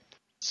Wednesday.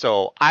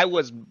 So I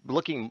was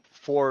looking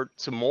forward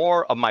to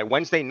more of my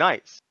Wednesday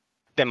nights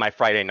than my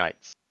Friday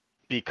nights,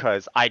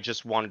 because I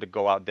just wanted to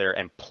go out there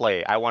and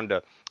play.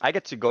 I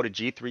get to go to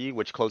G3,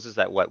 which closes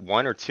at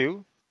 1 or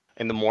 2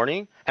 in the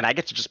morning, and I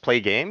get to just play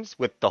games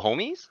with the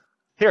homies.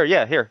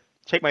 Here,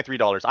 take my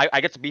 $3. I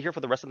get to be here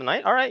for the rest of the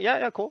night. All right,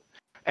 yeah, cool.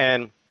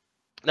 And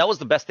that was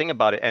the best thing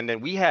about it. And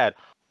then we have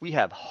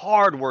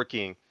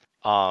hardworking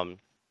TOs,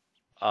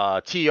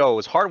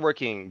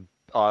 hardworking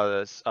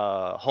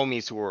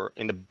homies who were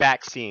in the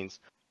back scenes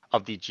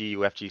of the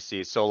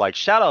GUFGC. So like,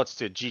 shout outs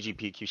to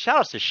GGPQ, shout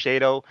outs to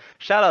Shado,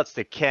 shout outs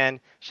to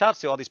Ken, shout outs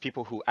to all these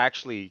people who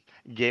actually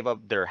gave up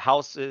their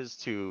houses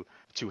to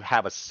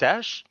have a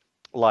sesh.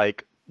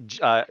 Like,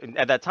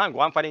 at that time,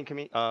 Guam fighting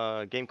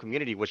game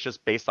community was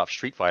just based off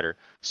Street Fighter.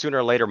 Sooner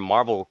or later,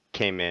 Marvel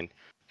came in,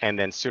 and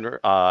then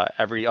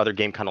every other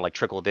game kind of like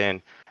trickled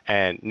in.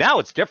 And now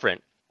it's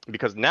different,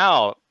 because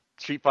now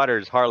Street Fighter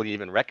is hardly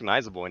even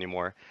recognizable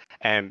anymore.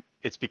 And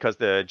it's because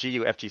the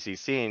GU-FGC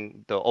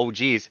scene, the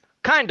OGs,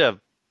 kind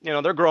of,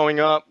 they're growing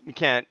up. You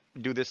can't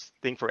do this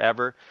thing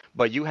forever.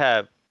 But you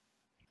have,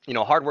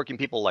 hardworking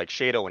people like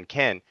Shado and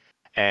Ken,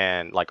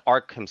 and like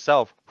Arc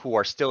himself, who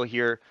are still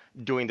here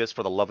doing this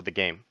for the love of the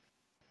game.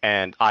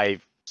 And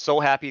I'm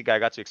so happy I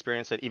got to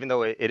experience it, even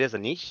though it is a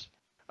niche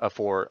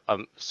for a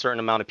certain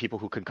amount of people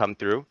who could come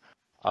through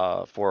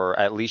for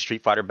at least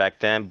Street Fighter back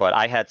then. But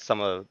I had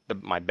some of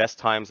my best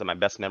times and my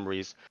best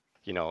memories,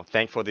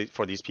 thankful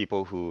for these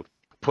people who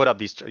put up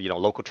these,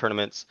 local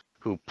tournaments,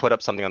 who put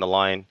up something on the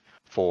line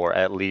for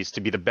at least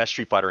to be the best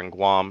Street Fighter in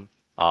Guam.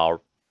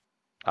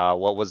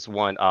 What was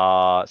one?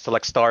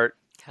 Select Start.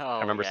 Oh, I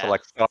remember yeah.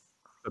 Select Start.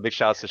 A big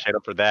shout out to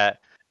Shado for that.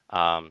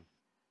 I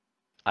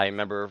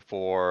remember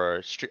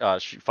for Street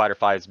Fighter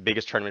V's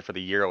biggest tournament for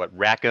the year at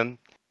Rackham.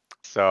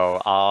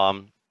 So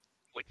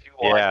What you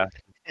want? yeah,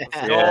 Let's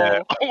yeah,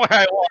 go. where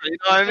I want, you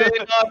know what I mean? You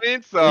know what I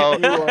mean? So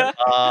What you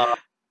want?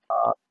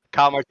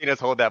 Kyle Martinez,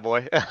 hold that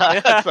boy.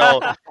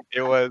 So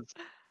it was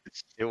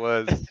it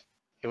was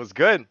it was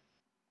good.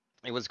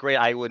 It was great.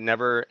 I would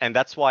never, and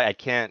that's why I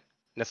can't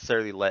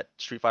necessarily let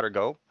Street Fighter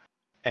go.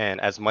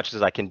 And as much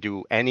as I can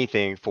do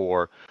anything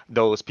for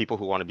those people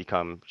who want to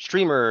become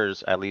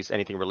streamers, at least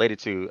anything related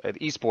to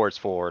esports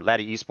for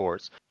Laddie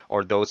esports,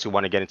 or those who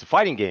want to get into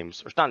fighting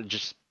games, or it's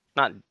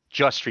not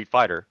just Street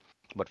Fighter,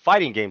 but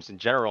fighting games in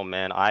general,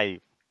 man,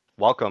 I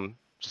welcome.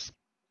 Just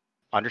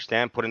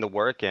understand, put in the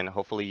work, and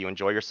hopefully you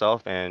enjoy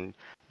yourself and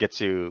get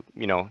to,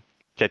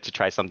 get to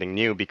try something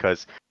new.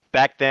 Because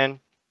back then,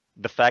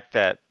 the fact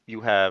that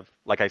you have,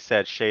 like I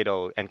said,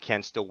 Shado and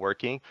Ken still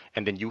working,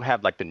 and then you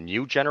have like the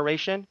new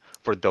generation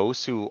for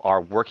those who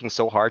are working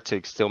so hard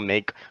to still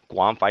make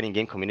Guam fighting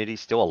game community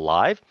still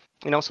alive.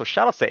 So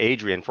shout outs to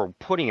Adrian for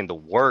putting in the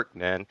work,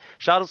 man.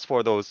 Shout outs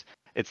for those.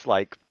 It's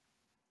like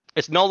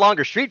it's no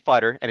longer Street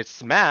Fighter and it's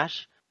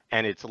Smash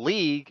and it's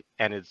League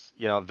and it's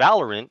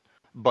Valorant,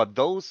 but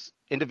those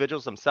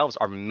individuals themselves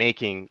are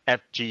making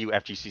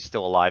FGC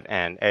still alive.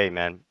 And hey,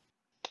 man,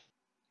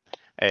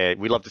 hey,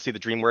 we love to see the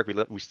dream work.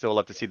 We still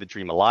love to see the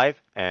dream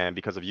alive. And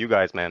because of you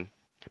guys, man,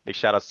 big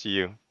shout outs to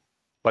you.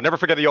 But never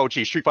forget the OG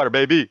Street Fighter,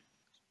 baby.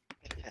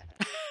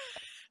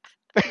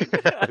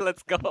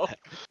 Let's go.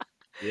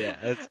 Yeah,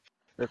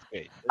 that's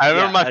great. I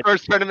remember Yeah, my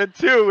first tournament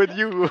too with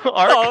you,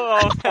 Arc.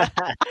 Oh,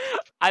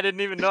 I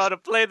didn't even know how to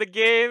play the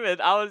game,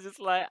 and I was just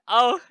like,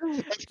 oh,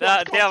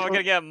 damn, I'm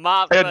gonna get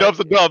mopped. Hey, a dub's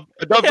a dub.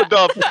 A dub's a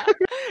dub.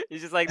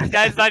 He's just like, this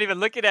guy's not even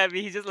looking at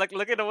me. He's just like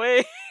looking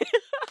away.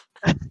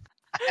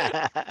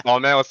 Oh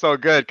man, it was so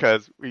good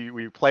because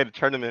we played a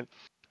tournament,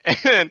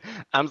 and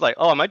I was like,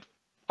 "Oh, am I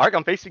Ark?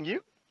 I'm facing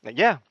you." Like,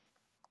 yeah.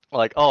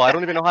 Like, oh, I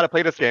don't even know how to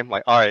play this game.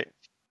 Like, all right,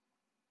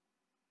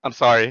 I'm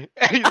sorry.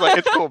 And he's like,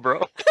 "It's cool,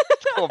 bro.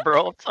 It's cool,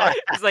 bro. I'm sorry."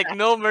 It's like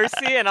no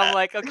mercy, and I'm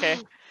like, okay,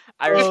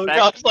 I Oh, respect.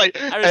 God's like,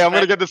 "Hey, I'm gonna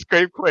respect. get this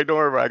scrape quick. Don't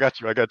worry, bro. I got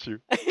you. I got you."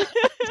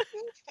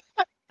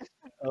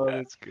 Oh,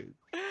 that's good.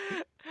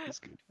 That's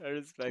good. I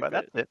respect But it.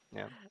 that's it.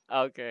 Yeah.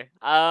 Okay.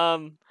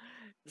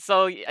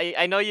 So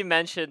I know you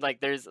mentioned like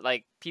there's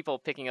like people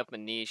picking up a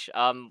niche.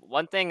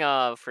 One thing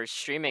for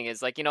streaming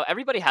is like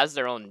everybody has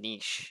their own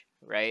niche,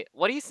 right?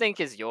 What do you think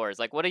is yours?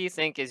 Like what do you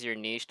think is your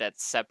niche that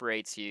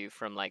separates you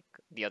from like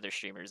the other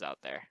streamers out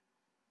there?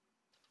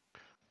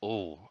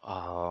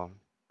 Oh,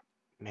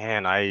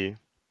 man, I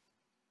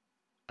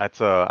guess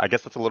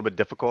that's a little bit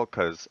difficult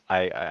because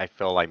I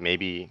feel like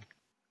maybe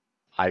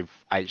I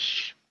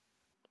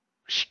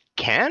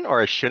can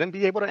or I shouldn't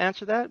be able to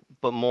answer that,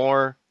 but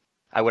more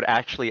I would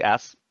actually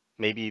ask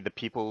maybe the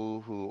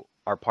people who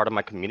are part of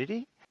my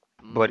community.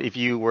 But Mm. if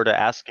you were to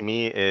ask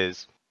me,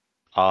 is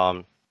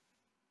um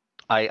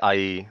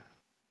I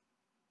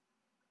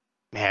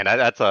man,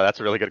 that's a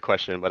really good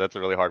question, but that's a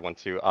really hard one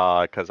too.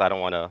 Because I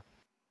don't want to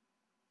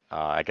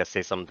I guess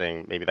say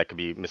something maybe that could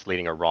be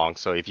misleading or wrong.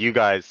 So if you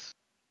guys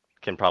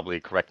can probably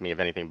correct me if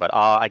anything, but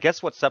I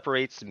guess what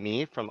separates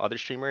me from other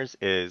streamers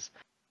is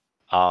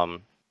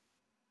um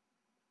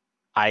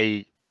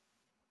I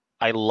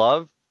I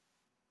love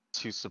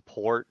to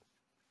support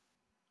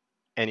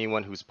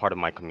anyone who's part of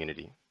my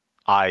community.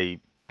 I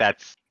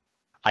that's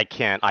I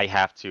can't. I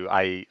have to.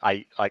 Like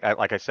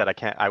I said, I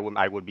can't. I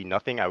would be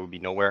nothing. I would be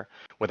nowhere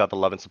without the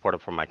love and support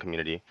from my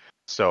community.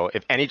 So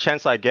if any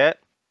chance I get,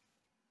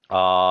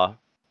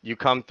 you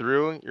come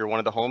through. You're one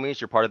of the homies.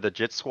 You're part of the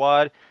JIT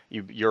squad.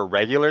 You're a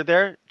regular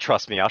there.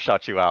 Trust me, I'll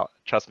shout you out.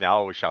 Trust me, I'll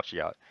always shout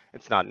you out.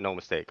 It's not no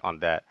mistake on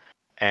that.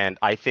 And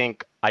I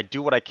think I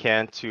do what I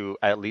can to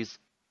at least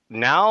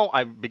now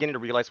I'm beginning to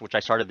realize, which I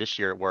started this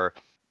year, where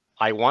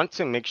I want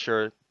to make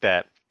sure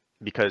that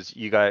because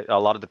you guys, a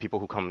lot of the people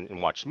who come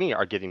and watch me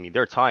are giving me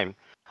their time.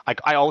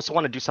 I also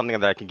want to do something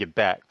that I can give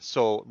back.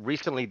 So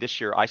recently this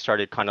year, I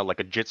started kind of like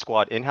a JIT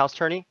Squad in-house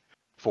tourney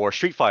for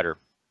Street Fighter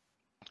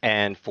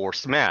and for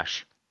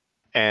Smash.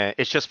 And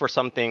it's just for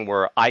something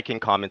where I can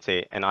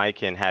commentate and I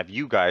can have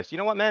you guys, you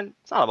know what, man?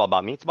 It's not all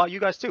about me. It's about you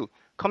guys too.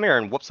 Come here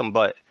and whoop some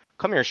butt.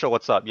 Come here and show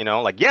what's up,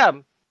 Like, yeah,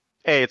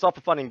 hey, it's all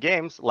for fun and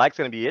games. Lag's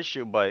going to be an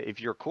issue, but if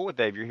you're cool with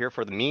that, if you're here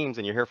for the memes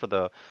and you're here for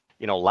the,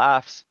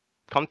 laughs,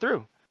 come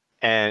through.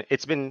 And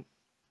it's been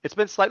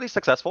slightly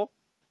successful.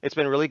 It's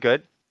been really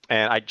good.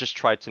 And I just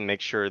try to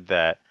make sure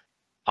that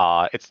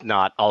it's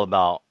not all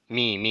about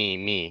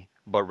me,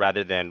 but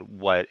rather than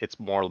what it's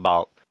more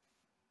about,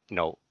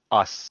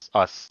 us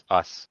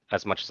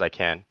as much as I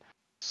can.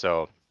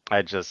 So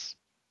I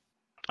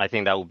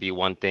think that would be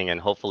one thing, and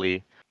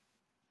hopefully,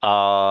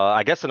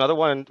 I guess another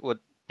one would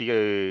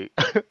be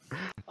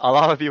a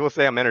lot of people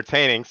say I'm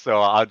entertaining,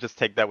 so I'll just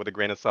take that with a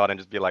grain of salt and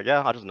just be like,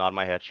 yeah, I'll just nod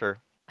my head, sure,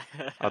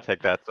 I'll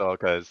take that. So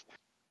because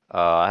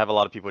I have a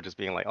lot of people just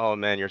being like, oh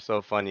man, you're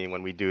so funny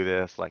when we do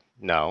this. Like,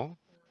 no,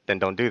 then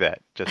don't do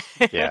that. Just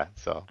yeah.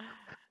 So,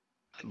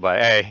 but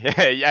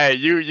hey,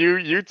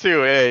 you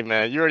too. Hey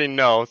man, you already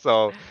know.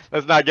 So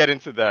let's not get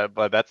into that.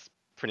 But that's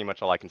pretty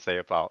much all I can say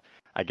about,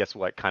 I guess,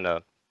 what kind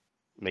of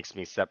makes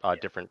me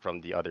different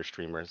from the other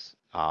streamers.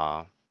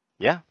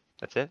 Yeah,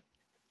 that's it.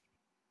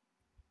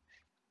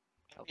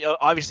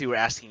 obviously we're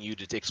asking you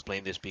to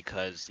explain this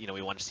because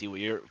we want to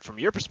see from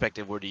your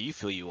perspective, where do you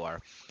feel you are?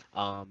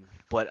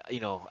 But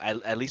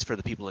at least for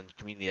the people in the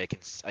community,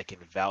 I can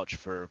vouch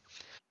for.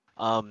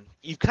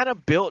 You've kind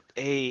of built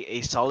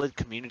a solid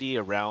community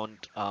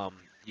around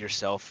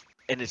yourself,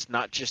 and it's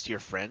not just your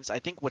friends. I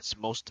think what's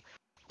most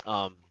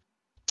um,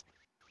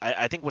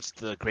 I think what's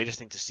the greatest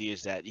thing to see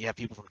is that you have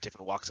people from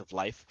different walks of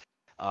life,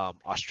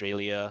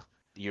 Australia,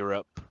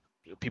 Europe,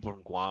 people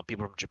from Guam,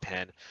 people from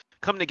Japan,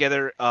 come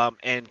together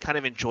and kind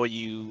of enjoy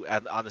you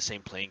on the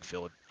same playing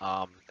field.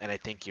 And I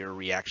think your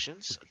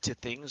reactions to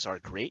things are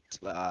great.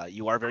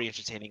 You are very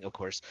entertaining, of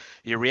course.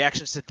 Your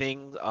reactions to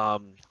things,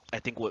 I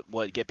think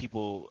what get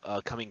people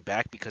coming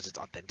back because it's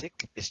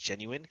authentic, it's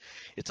genuine,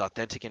 it's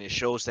authentic, and it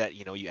shows that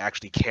you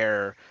actually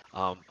care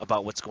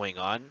about what's going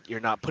on. You're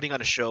not putting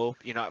on a show.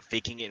 You're not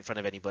faking it in front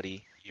of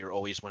anybody. You're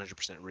always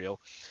 100% real.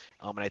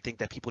 And I think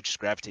that people just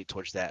gravitate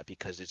towards that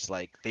because it's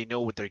like they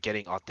know what they're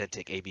getting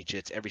authentic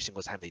ABJitz every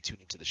single time they tune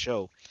into the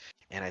show.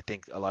 And I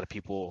think a lot of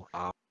people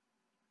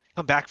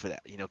come back for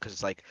that, because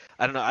it's like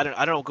I don't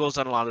know what goes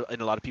on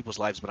in a lot of people's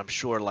lives, but I'm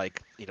sure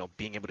like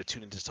being able to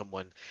tune into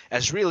someone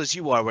as real as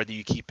you are, whether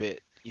you keep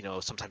it,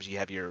 sometimes you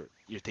have your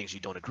things you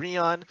don't agree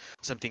on,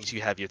 some things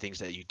you have your things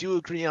that you do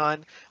agree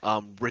on,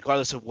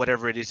 regardless of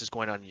whatever it is that's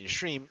going on in your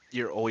stream,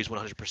 you're always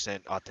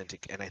 100%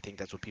 authentic. And I think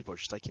that's what people are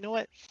just like, you know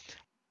what,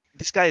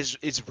 this guy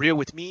is real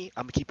with me.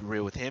 I'm gonna keep it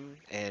real with him,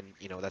 and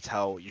that's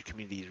how your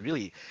community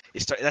really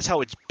is. That's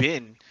how it's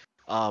been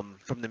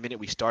from the minute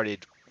we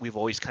started. We've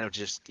always kind of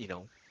just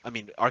I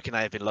mean, Ark and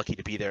I have been lucky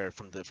to be there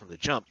from the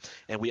jump,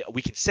 and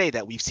we can say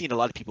that we've seen a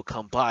lot of people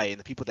come by, and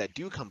the people that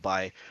do come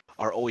by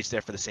are always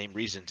there for the same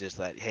reasons. Is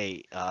that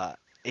hey,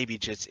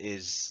 ABJitz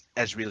is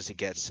as real as it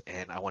gets,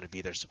 and I want to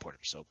be their supporter.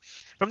 So,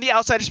 from the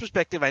outsider's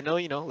perspective, I know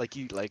like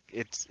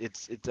it's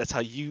that's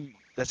how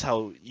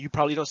you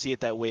probably don't see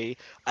it that way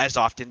as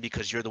often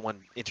because you're the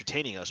one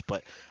entertaining us.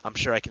 But I'm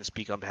sure I can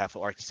speak on behalf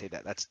of Ark to say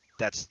that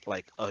that's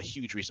like a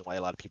huge reason why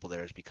a lot of people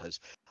there is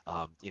because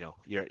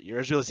you're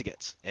as real as it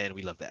gets, and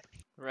we love that.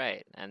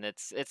 Right, and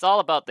it's all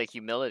about the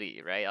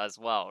humility, right, as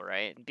well,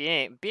 right?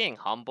 Being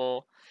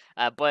humble,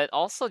 but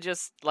also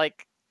just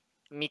like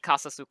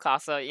Mikasa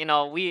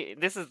Sukasa,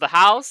 this is the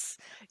house.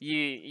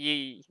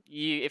 You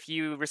if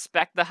you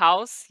respect the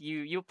house,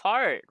 you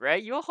part,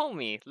 right? You a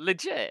homie,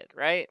 legit,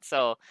 right?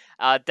 So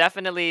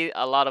definitely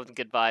a lot of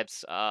good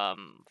vibes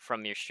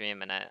from your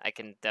stream, and I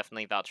can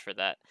definitely vouch for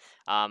that.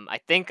 I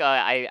think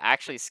I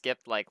actually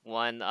skipped like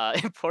one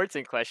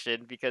important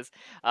question because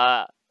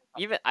uh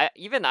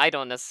even I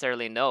don't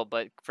necessarily know,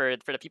 but for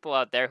the people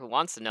out there who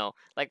wants to know,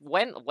 like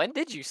when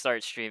did you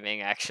start streaming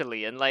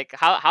actually, and like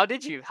how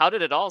did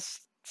it all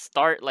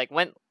start? Like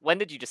when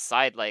did you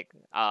decide like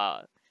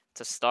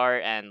to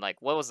start, and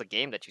like what was the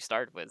game that you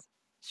started with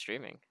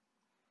streaming?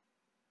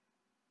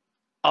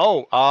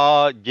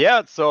 Oh,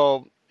 yeah.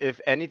 So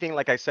if anything,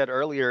 like I said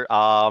earlier,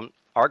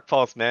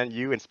 Arcpulse, man,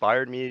 you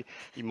inspired me.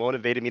 You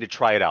motivated me to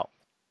try it out.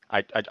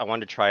 I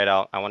wanted to try it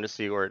out. I wanted to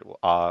see where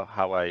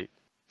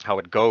how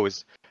it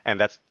goes, and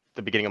that's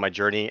the beginning of my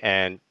journey.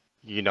 And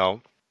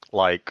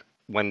like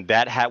when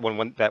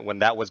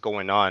that was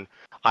going on,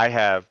 I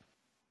have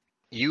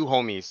you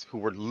homies who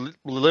were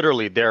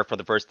literally there for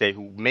the first day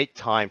who make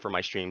time for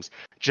my streams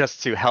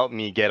just to help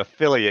me get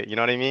affiliate. You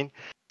know what I mean?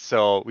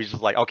 So we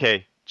just like,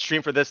 okay,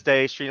 stream for this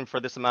day, stream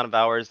for this amount of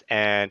hours,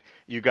 and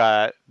you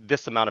got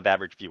this amount of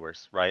average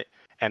viewers, right?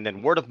 And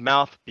then word of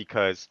mouth,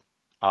 because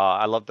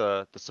I love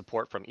the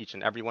support from each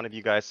and every one of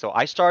you guys. So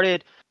I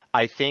started,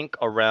 I think,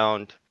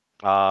 around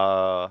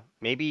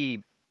maybe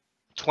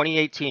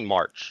 2018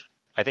 March.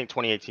 I think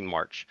 2018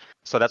 March.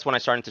 So that's when I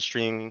started to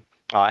stream.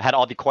 I had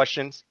all the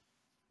questions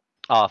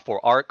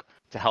for Ark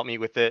to help me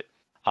with it.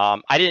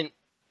 I didn't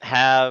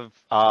have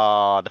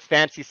the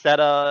fancy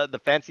setup, the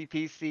fancy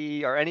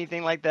PC, or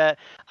anything like that.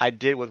 I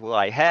did with what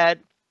I had.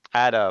 I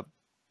had a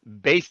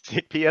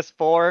basic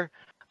PS4.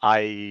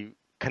 I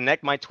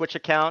connect my Twitch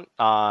account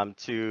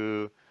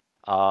to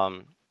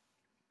a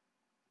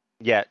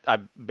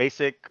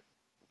basic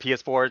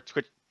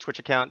PS4 Twitch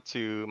account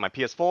to my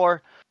PS4.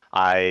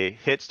 I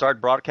hit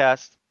start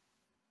broadcast,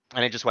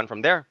 and it just went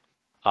from there.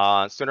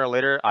 Sooner or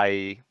later,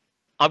 I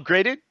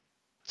upgraded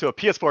to a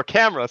PS4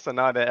 camera, so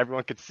now that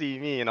everyone could see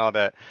me and all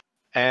that.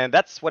 And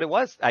that's what it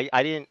was.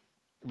 I didn't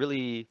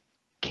really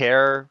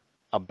care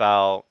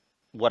about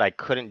what I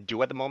couldn't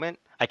do at the moment.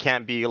 I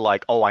can't be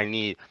like, oh, I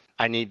need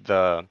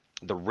the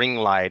ring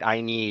light.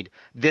 I need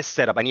this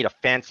setup. I need a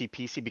fancy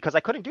PC, because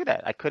I couldn't do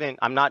that.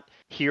 I'm not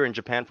here in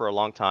Japan for a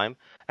long time,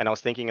 and I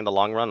was thinking in the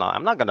long run,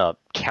 I'm not gonna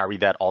carry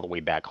that all the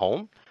way back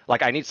home.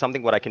 Like, I need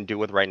something what I can do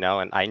with right now,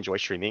 and I enjoy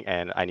streaming,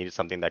 and I needed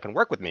something that can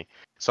work with me.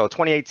 So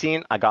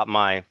 2018, I got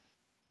my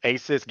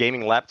Asus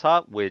gaming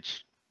laptop,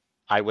 which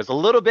I was a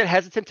little bit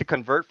hesitant to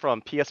convert from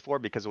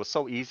PS4 because it was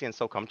so easy and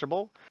so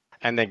comfortable.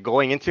 And then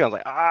going into it, I was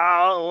like,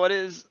 what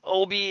is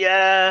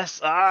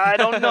OBS? I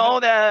don't know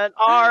that.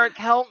 Ark,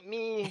 help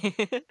me.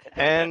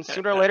 And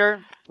sooner or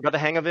later, got the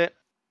hang of it.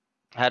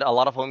 Had a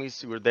lot of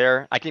homies who were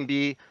there.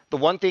 The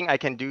one thing I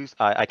can do,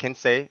 I can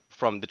say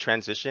from the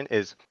transition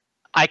is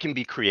I can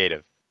be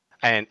creative.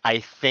 And I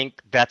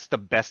think that's the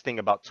best thing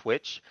about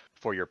Twitch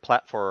for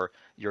for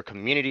your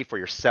community, for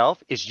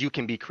yourself, is you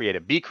can be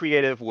creative. Be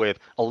creative with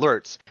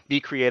alerts. Be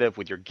creative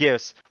with your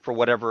gifts for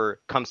whatever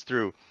comes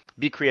through.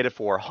 Be creative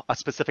for a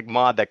specific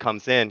mod that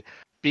comes in.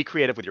 Be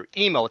creative with your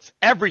emotes.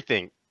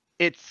 Everything.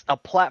 It's a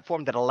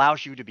platform that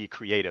allows you to be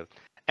creative.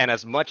 And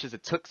as much as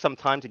it took some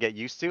time to get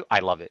used to, I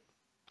love it.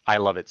 I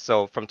love it.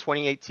 So from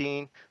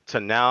 2018 to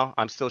now,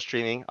 I'm still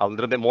streaming a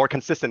little bit more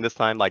consistent this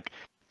time. Like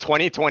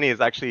 2020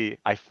 is actually,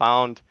 I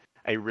found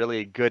a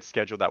really good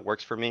schedule that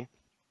works for me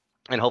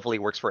and hopefully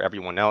works for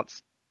everyone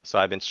else. So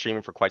I've been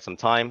streaming for quite some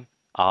time.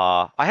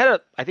 I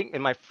think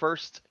in my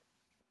first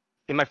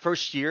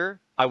year,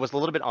 I was a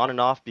little bit on and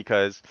off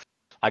because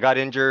I got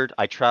injured,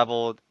 I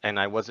traveled, and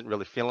I wasn't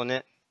really feeling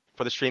it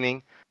for the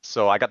streaming.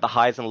 So I got the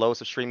highs and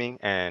lows of streaming.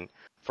 And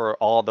for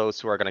all those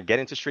who are going to get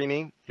into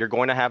streaming, you're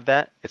going to have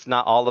that. It's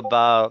not all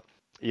about,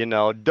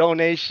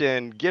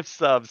 donation, gift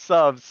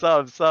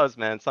subs,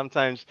 man.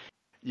 Sometimes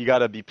you got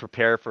to be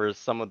prepared for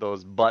some of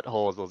those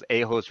buttholes, those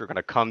a-holes who are going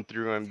to come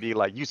through and be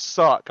like, you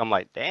suck. I'm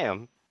like,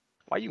 damn,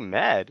 why are you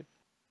mad?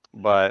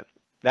 But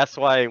that's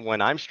why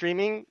when I'm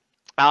streaming,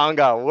 I don't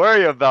got to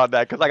worry about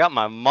that because I got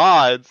my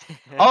mods.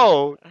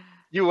 Oh,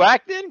 you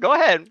acting? Go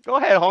ahead,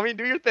 homie,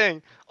 do your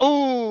thing.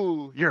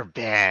 Oh, you're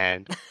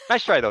banned.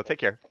 Nice try though. Take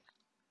care.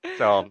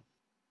 So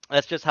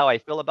that's just how I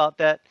feel about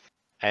that,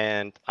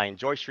 and I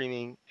enjoy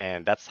streaming,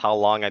 and that's how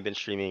long I've been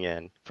streaming.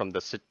 And from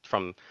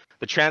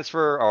the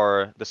transfer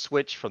or the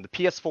switch from the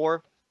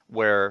PS4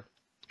 where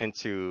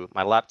into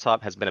my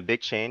laptop has been a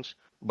big change.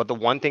 But the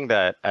one thing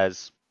that,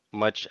 as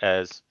much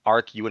as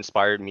Arc, you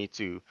inspired me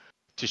to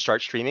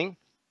start streaming,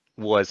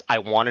 was I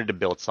wanted to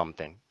build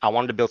something. I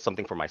wanted to build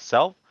something for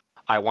myself.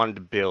 I wanted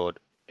to build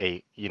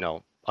a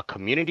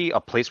community, a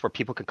place where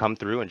people can come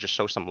through and just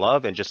show some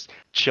love and just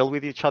chill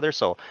with each other.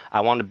 So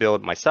I wanted to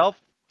build myself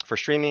for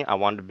streaming. I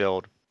wanted to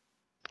build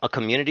a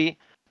community,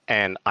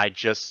 and I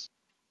just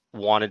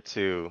wanted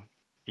to,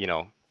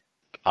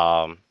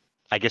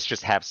 I guess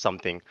just have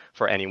something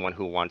for anyone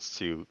who wants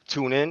to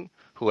tune in,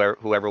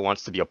 whoever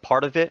wants to be a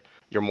part of it.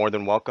 You're more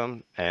than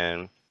welcome.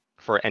 And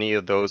for any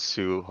of those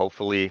who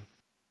hopefully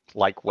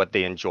like what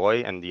they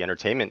enjoy and the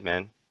entertainment,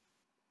 man,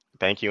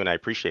 thank you, and I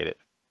appreciate it.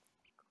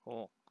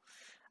 Cool.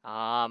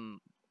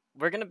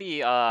 We're gonna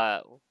be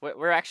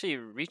we're actually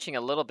reaching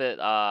a little bit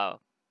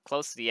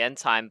close to the end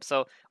time,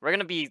 so we're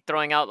gonna be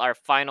throwing out our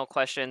final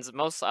questions.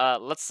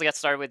 Let's get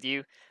started with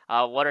you.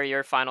 What are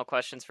your final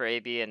questions for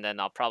AB, and then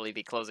I'll probably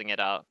be closing it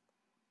out.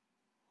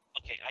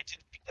 Okay,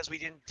 because we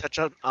didn't touch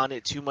on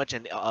it too much,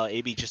 and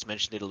AB just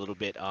mentioned it a little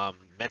bit.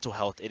 Mental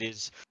health. It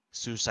is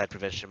Suicide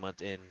Prevention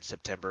Month in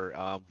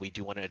September. We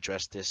do want to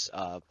address this.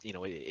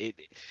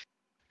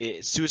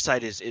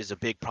 Suicide is a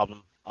big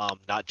problem,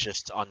 not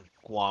just on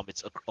Guam,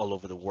 it's all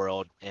over the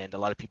world, and a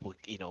lot of people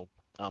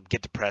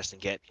get depressed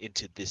and get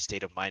into this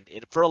state of mind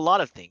for a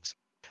lot of things.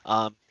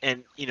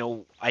 And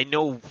I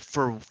know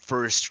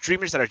for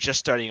streamers that are just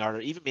starting out,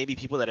 or even maybe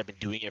people that have been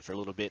doing it for a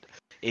little bit,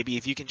 maybe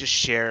if you can just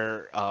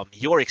share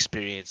your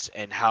experience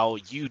and how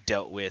you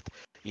dealt with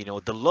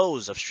the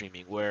lows of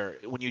streaming, where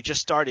when you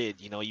just started,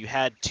 you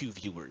had 2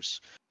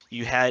 viewers.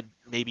 You had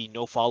maybe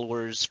no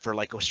followers for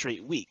like a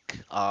straight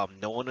week.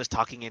 No one was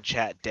talking in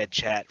chat, dead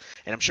chat.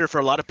 And I'm sure for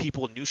a lot of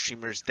people, new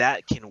streamers,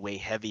 that can weigh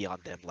heavy on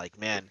them. Like,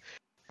 man,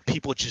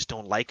 people just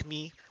don't like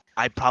me.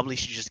 I probably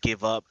should just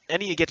give up.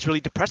 And it gets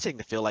really depressing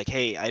to feel like,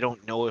 hey, I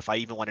don't know if I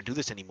even want to do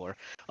this anymore.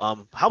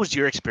 How was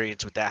your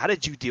experience with that? How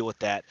did you deal with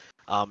that?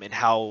 And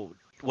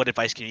what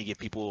advice can you give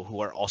people who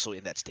are also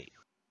in that state?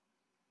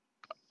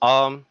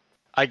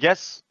 I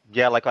guess,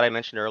 yeah, like what I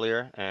mentioned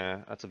earlier,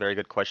 that's a very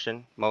good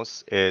question,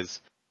 Mos,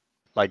 is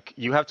like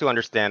you have to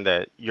understand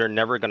that you're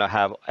never going to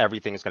have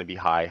everything is going to be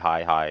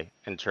high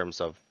in terms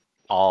of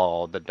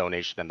all the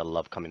donation and the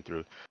love coming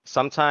through.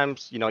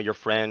 Sometimes, your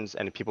friends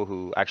and the people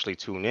who actually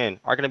tune in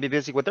are going to be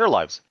busy with their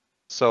lives.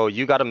 So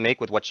you got to make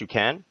with what you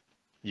can.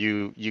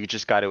 You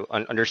just got to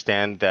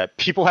understand that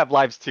people have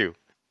lives too.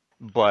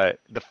 But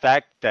the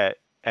fact that,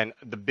 and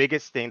the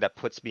biggest thing that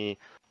puts me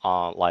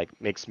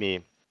makes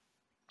me,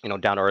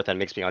 down to earth and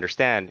makes me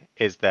understand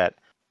is that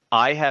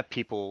I have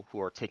people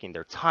who are taking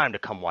their time to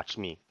come watch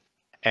me.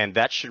 And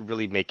that should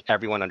really make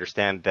everyone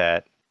understand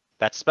that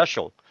that's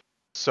special.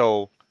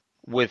 So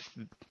with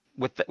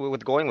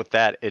going with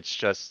that, it's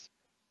just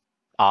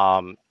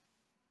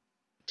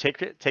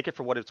take it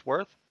for what it's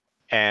worth,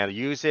 and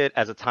use it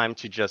as a time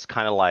to just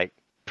kind of like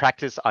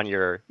practice on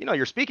your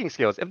your speaking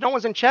skills. If no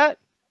one's in chat,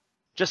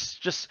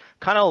 just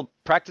kind of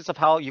practice of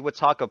how you would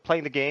talk of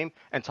playing the game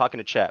and talking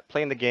to chat,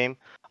 playing the game.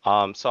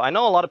 So I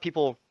know a lot of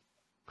people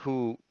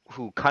who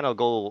kind of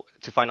go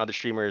to find other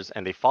streamers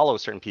and they follow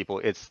certain people.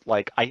 It's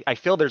like I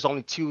feel there's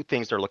only 2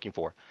 things they're looking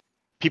for: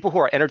 people who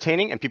are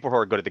entertaining and people who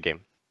are good at the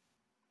game.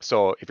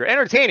 So if you're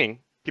entertaining,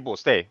 people will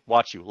stay,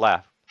 watch you,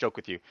 laugh, joke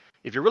with you.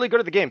 If you're really good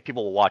at the game,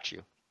 people will watch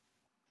you.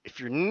 If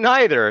you're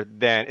neither,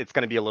 then it's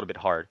going to be a little bit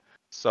hard.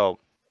 So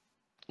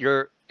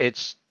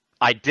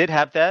I did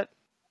have that,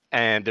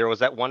 and there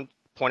was at one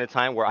point in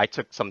time where I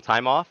took some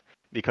time off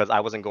because I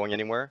wasn't going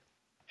anywhere.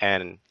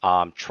 and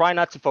try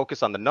not to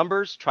focus on the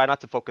numbers, try not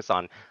to focus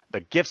on the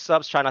gift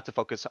subs, try not to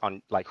focus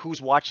on like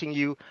who's watching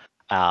you,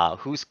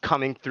 who's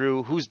coming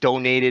through, who's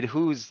donated,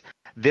 who's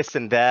this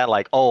and that.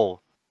 Like, oh,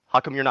 how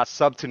come you're not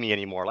subbed to me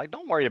anymore? Like,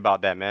 don't worry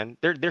about that, man.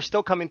 They're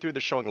still coming through,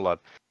 they're showing love.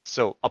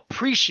 So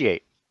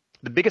appreciate.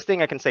 The biggest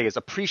thing I can say is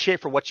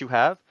appreciate for what you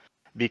have,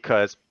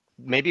 because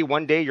maybe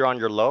one day you're on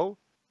your low,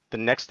 the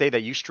next day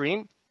that you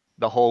stream,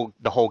 the whole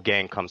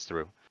gang comes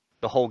through.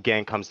 The whole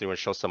gang comes through and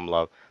shows some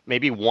love.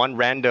 Maybe one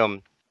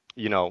random,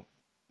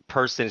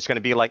 person is going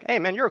to be like, hey,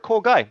 man, you're a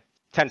cool guy.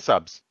 10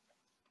 subs.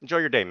 Enjoy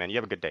your day, man. You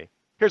have a good day.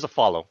 Here's a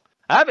follow.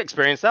 I've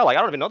experienced that. Like, I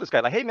don't even know this guy.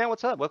 Like, hey, man,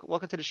 what's up?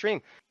 Welcome to the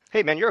stream.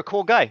 Hey, man, you're a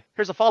cool guy.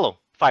 Here's a follow.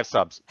 5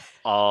 subs.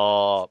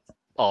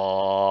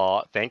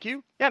 Thank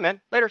you. Yeah,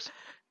 man. Laters.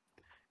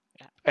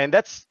 And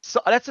that's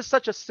just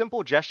such a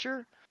simple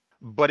gesture,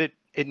 but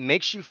it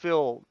makes you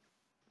feel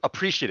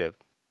appreciative.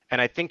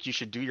 And I think you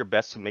should do your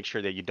best to make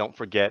sure that you don't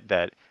forget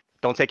that.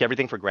 Don't take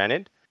everything for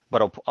granted,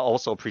 but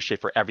also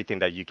appreciate for everything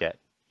that you get,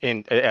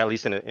 at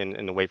least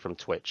in a way from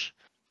Twitch.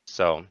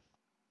 So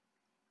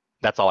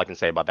that's all I can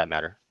say about that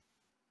matter.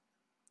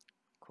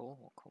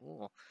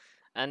 Cool.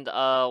 And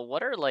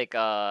what are like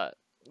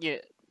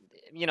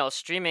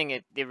streaming,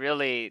 it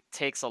really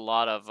takes a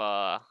lot of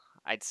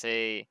I'd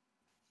say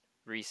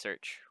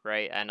research,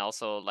 right? And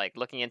also like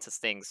looking into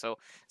things. So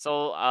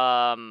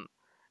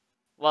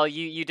well,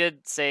 you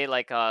did say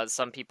like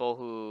some people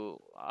who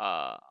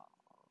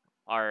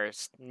are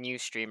new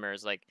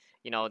streamers, like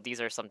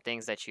these are some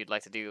things that you'd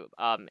like to do.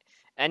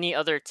 Any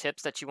other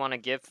tips that you want to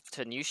give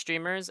to new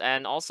streamers?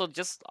 And also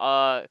just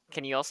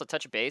can you also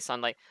touch base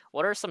on like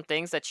what are some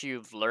things that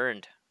you've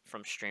learned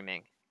from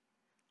streaming,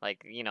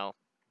 like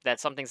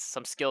that's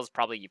some skills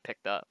probably you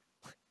picked up?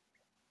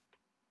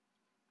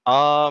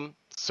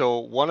 So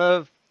one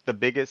of the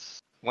big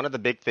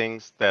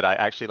things that I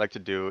actually like to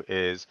do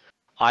is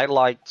I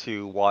like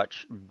to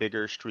watch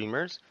bigger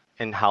streamers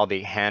and how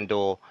they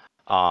handle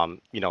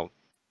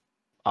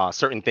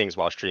certain things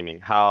while streaming,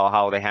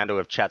 how they handle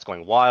if chat's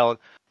going wild,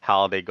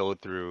 how they go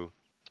through,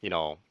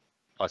 a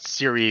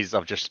series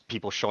of just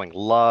people showing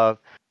love.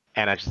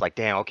 And I'm just like,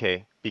 damn,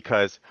 okay.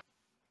 Because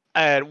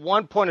at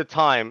one point of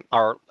time,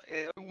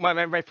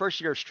 my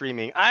first year of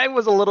streaming, I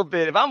was a little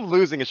bit, if I'm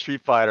losing a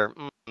Street Fighter,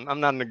 I'm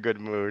not in a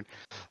good mood.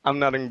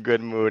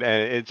 And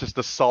it's just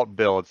the salt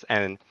builds.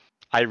 And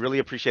I really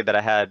appreciate that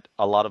I had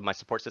a lot of my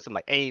support system,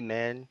 like, hey,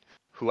 man,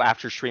 who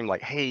after stream,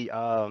 like, hey,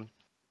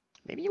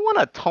 maybe you want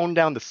to tone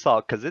down the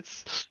salt, because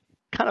it's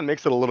kind of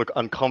makes it a little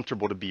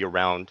uncomfortable to be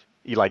around.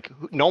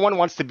 No one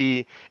wants to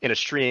be in a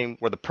stream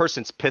where the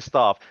person's pissed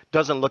off,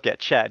 doesn't look at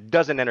chat,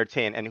 doesn't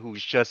entertain, and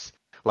who's just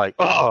like,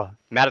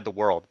 mad at the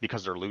world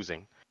because they're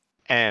losing.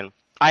 And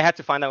I had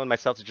to find that with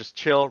myself to just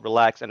chill,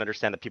 relax, and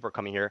understand that people are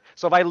coming here.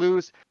 So if I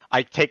lose,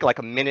 I take like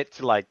a minute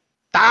to like,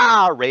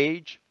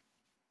 rage,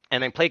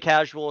 and then play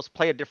casuals,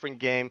 play a different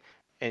game.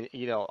 And,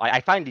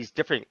 I find these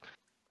different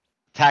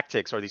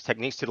tactics or these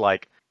techniques to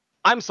like,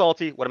 I'm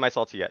salty. What am I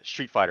salty at?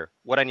 Street Fighter.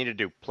 What I need to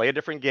do? Play a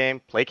different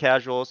game, play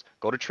casuals,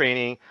 go to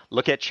training,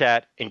 look at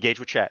chat, engage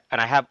with chat. And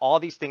I have all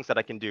these things that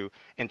I can do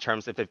in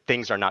terms of if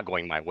things are not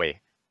going my way,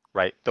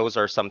 right? Those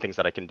are some things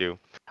that I can do.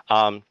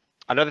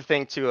 Another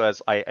thing too,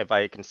 if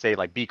I can say,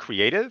 like, be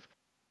creative.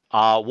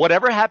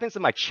 Whatever happens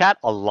in my chat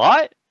a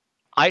lot,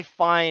 I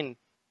find,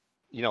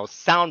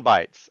 sound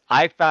bites.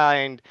 I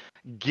find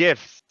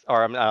gifs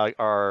or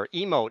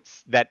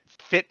emotes that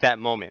fit that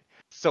moment.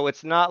 So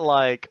it's not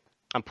like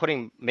I'm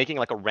making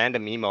like a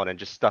random emote and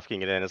just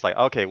stuffing it in. It's like,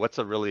 okay, what's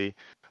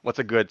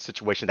a good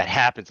situation that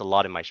happens a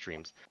lot in my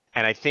streams?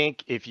 And I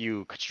think if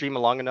you stream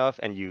long enough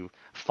and you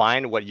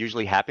find what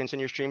usually happens in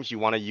your streams, you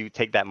want to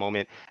take that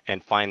moment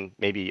and find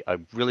maybe a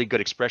really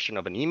good expression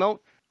of an emote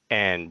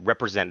and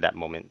represent that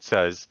moment.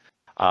 Because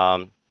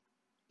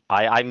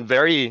I'm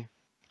very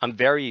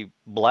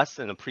blessed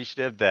and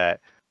appreciative that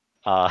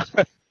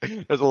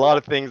there's a lot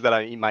of things that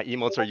my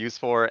emotes are used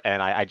for,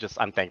 and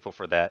I'm thankful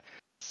for that.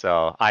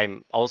 So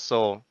I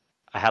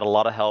had a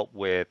lot of help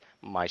with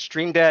my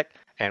stream deck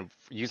and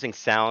using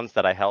sounds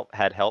that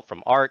had help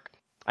from Arc.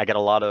 I get a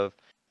lot of,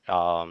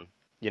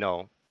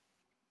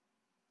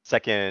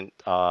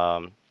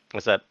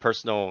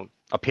 personal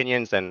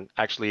opinions and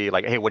actually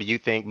like, hey, what do you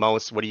think,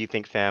 Most? What do you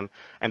think, fam?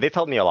 And they've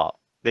helped me a lot.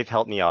 They've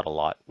helped me out a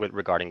lot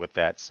regarding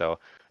that. So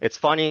it's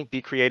funny,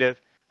 be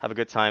creative, have a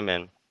good time,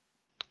 and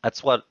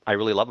that's what I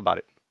really love about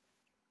it.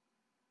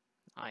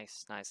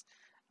 Nice.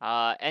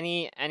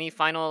 Any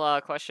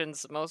final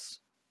questions, Most,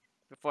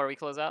 before we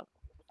close out?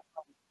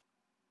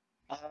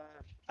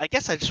 I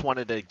guess I just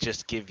wanted to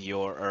just give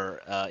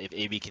if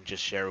AB can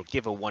just share,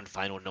 give one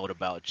final note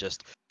about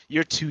just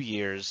your 2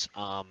 years.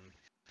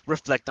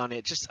 Reflect on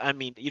it. Just, I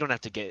mean, you don't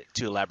have to get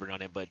too elaborate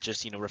on it, but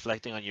just,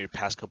 reflecting on your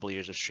past couple of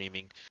years of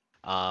streaming.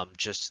 I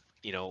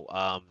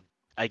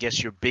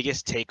guess your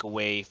biggest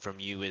takeaway from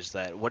you is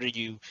that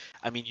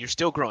you're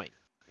still growing.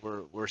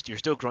 You're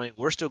still growing.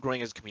 We're still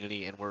growing as a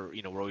community, and we're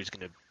always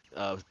going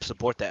to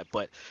support that.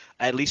 But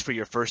at least for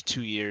your first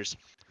 2 years,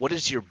 what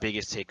is your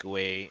biggest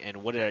takeaway, and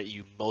what are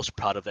you most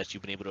proud of that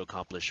you've been able to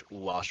accomplish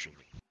while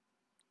streaming?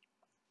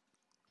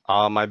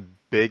 My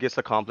biggest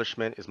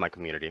accomplishment is my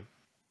community,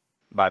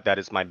 but that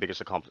is my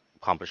biggest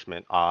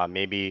accomplishment.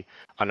 Maybe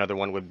another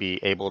one would be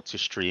able to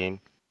stream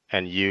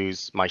and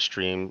use my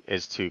stream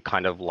is to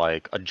kind of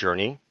like a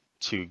journey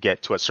to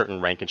get to a certain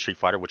rank in Street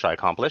Fighter, which I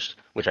accomplished,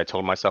 which I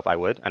told myself I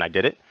would, and I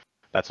did it.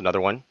 That's another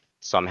one.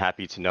 So I'm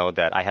happy to know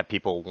that I have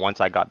people,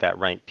 once I got that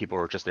rank, people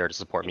were just there to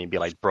support me and be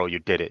like, bro, you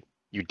did it.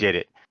 You did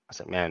it. I was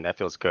like, man, that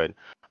feels good.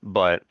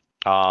 But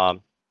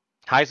um,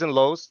 highs and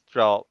lows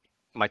throughout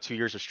my 2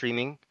 years of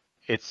streaming,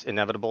 it's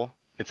inevitable.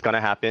 It's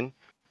gonna happen.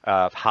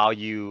 How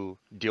you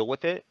deal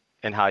with it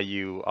and how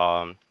you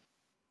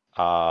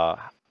uh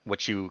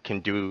what you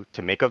can do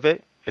to make of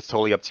it, it's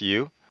totally up to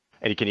you.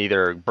 And it can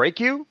either break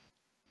you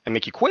and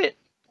make you quit,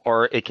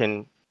 or it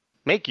can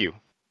make you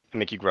and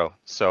make you grow.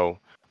 So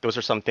those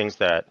are some things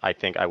that I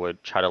think I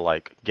would try to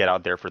like get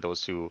out there for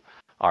those who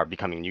are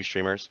becoming new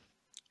streamers.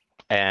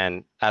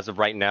 And as of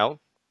right now,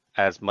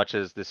 as much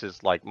as this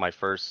is like my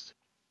first,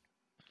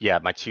 yeah,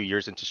 my 2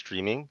 years into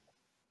streaming,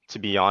 to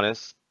be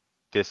honest,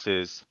 this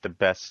is the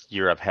best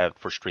year I've had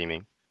for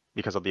streaming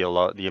because of the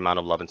amount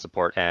of love and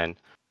support. And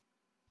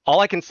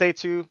all I can say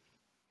to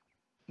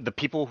the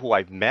people who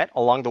I've met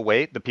along the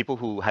way, the people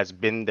who has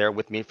been there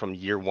with me from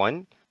year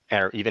one,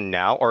 or even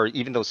now, or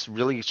even those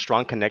really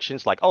strong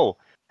connections, like, oh,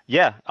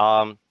 yeah,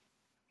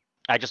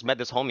 I just met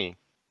this homie.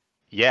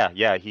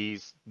 Yeah,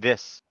 he's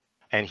this,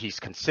 and he's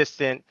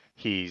consistent.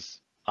 He's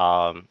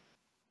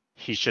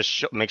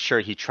just make sure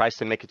he tries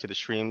to make it to the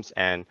streams,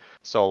 and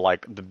so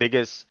like the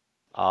biggest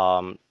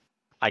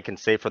I can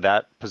say for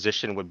that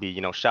position would be,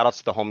 shout outs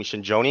to the homie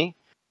Shinjoni,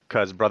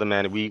 because brother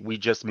man, we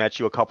just met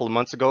you a couple of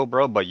months ago,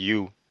 bro, but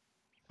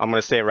I'm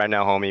gonna say it right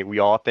now, homie. We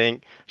all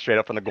think straight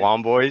up from the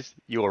Guam boys,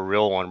 you a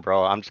real one,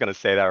 bro. I'm just gonna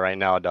say that right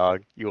now,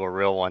 dog. You a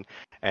real one.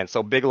 And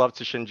so big love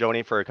to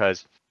Shinjoni for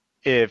because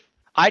if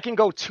I can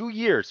go 2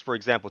 years, for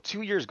example,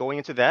 2 years going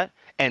into that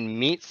and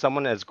meet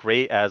someone as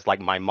great as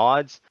like my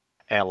mods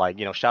and like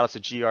shout outs to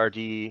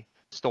GRD,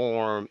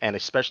 Storm, and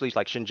especially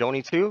like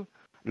Shinjoni too,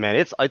 man,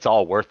 it's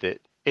all worth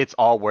it. It's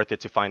all worth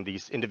it to find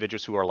these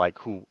individuals who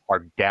are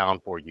down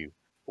for you,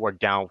 who are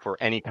down for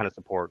any kind of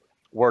support,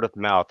 word of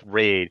mouth,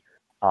 raid,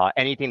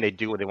 anything they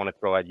do or they want to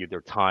throw at you,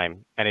 their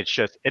time, and it's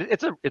just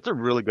it's a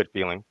really good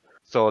feeling.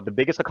 So the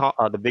biggest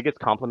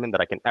compliment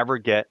that I can ever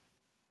get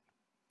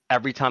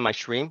every time I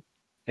stream,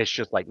 it's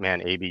just like,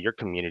 man, AB, your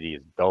community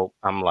is dope.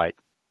 I'm like,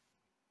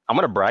 I'm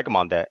gonna brag them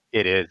on that.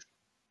 It is.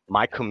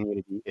 My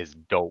community is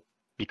dope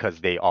because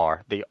they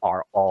are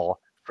all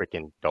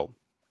freaking dope.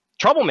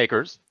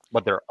 Troublemakers,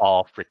 but they're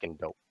all freaking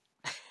dope.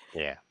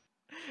 Yeah.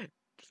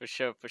 For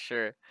sure, for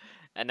sure.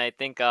 And I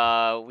think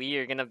we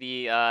are gonna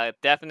be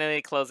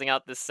definitely closing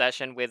out this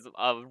session with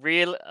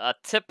a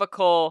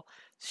typical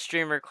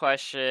streamer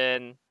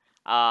question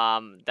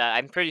that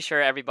I'm pretty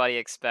sure everybody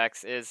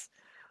expects is,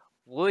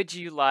 would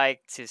you like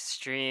to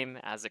stream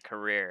as a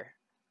career?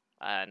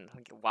 And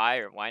why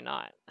or why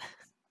not?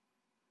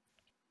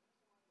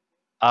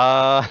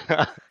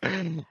 Uh,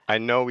 I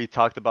know we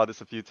talked about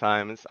this a few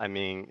times. I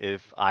mean,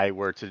 if I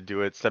were to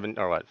do it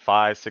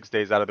 5, 6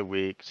 days out of the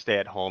week, stay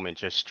at home and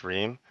just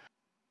stream,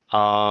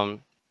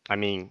 um, I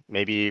mean,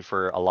 maybe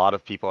for a lot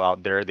of people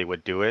out there, they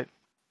would do it,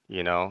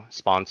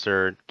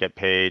 sponsored, get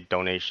paid,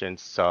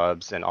 donations,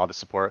 subs, and all the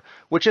support,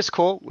 which is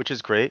cool, which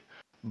is great.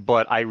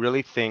 But I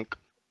really think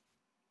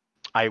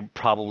I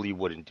probably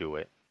wouldn't do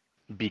it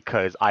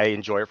because I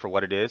enjoy it for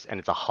what it is, and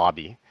it's a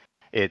hobby.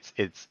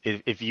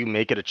 If you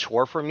make it a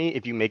chore for me,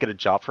 if you make it a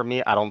job for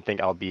me, I don't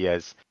think I'll be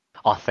as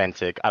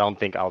authentic. I don't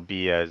think I'll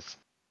be as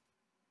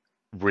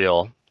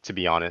real, to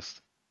be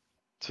honest.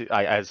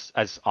 As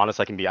honest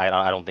I can be,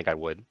 I don't think I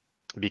would,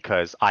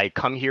 because I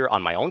come here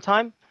on my own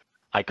time.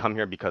 I come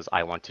here because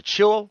I want to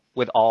chill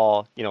with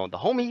all the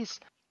homies,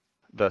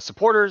 the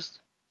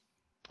supporters,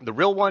 the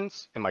real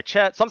ones in my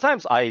chat.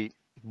 Sometimes I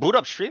boot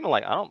up stream and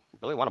like, I don't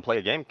really want to play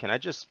a game. Can I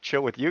just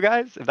chill with you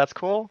guys if that's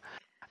cool?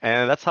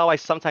 And that's how I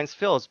sometimes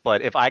feels.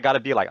 But if I gotta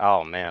be like,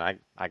 oh man,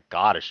 I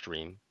gotta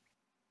stream.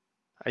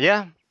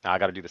 Yeah, I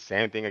gotta do the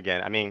same thing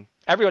again. I mean,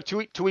 everyone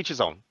to each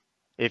his own.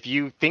 If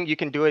you think you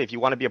can do it, if you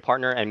want to be a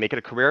partner and make it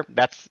a career,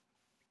 that's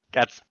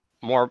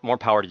more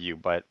power to you.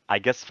 But I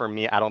guess for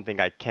me, I don't think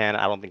I can.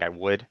 I don't think I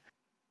would.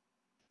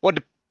 Well,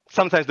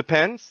 sometimes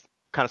depends,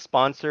 kind of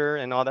sponsor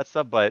and all that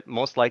stuff. But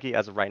most likely,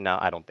 as of right now,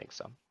 I don't think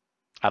so.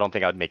 I don't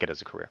think I would make it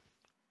as a career.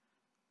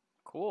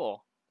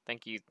 Cool.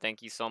 Thank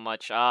you so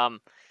much.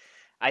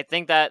 I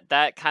think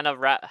that kind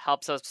of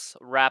helps us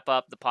wrap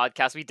up the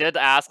podcast. We did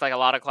ask like a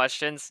lot of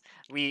questions.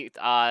 We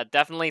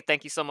definitely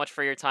thank you so much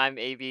for your time,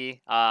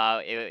 AB.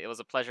 It was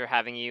a pleasure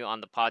having you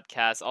on the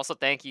podcast. Also,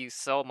 thank you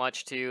so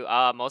much to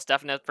Most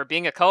Definite for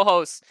being a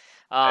co-host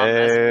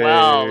as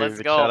well. Hey, Let's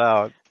big shout go.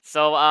 out.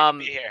 So Happy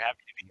to be here. Happy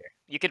to be here.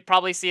 you could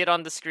probably see it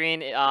on the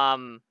screen.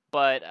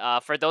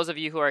 But for those of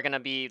you who are gonna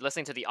be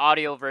listening to the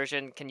audio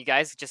version, can you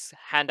guys just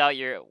hand out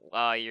your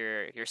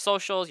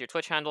socials, your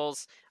Twitch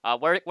handles?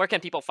 Where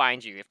can people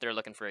find you if they're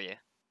looking for you?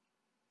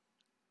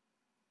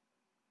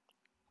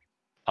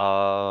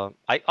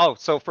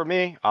 So for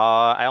me,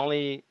 I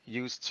only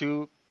use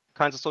two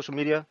kinds of social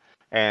media.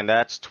 and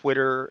that's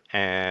Twitter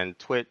and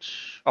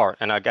Twitch,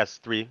 and I guess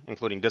 3,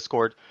 including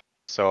Discord.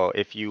 So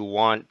if you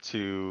want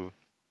to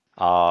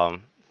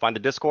find the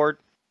Discord,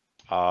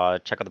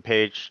 check out the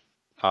page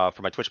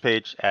for my Twitch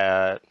page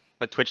at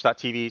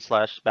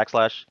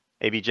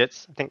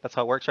twitch.tv/ABJitz. I think that's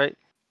how it works, right?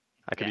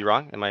 I could be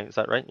wrong. Is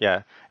that right?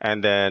 Yeah.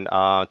 And then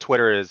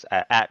Twitter is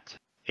at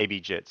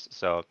ABJitz.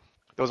 So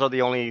those are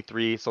the only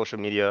 3 social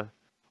media,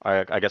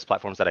 I guess,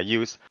 platforms that I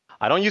use.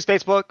 I don't use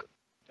Facebook,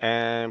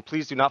 and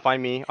please do not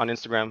find me on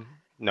Instagram.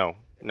 No,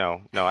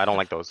 I don't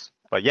like those.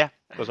 But yeah,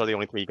 those are the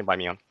only 3 you can find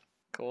me on.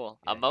 Cool.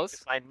 Yeah, you can Mos?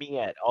 find me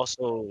at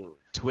also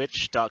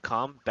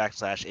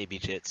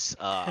twitch.com/ABJitz.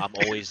 I'm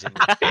always in.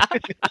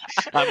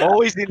 I'm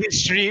always in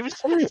these streams.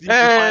 So you can find me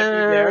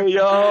there.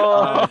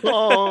 I'm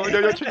always Yo,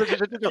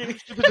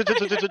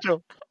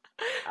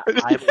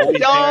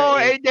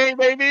 there. 8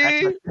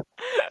 baby.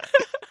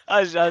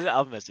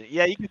 I'm messing.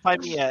 Yeah, you can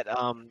find me at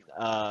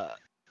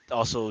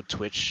also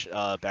Twitch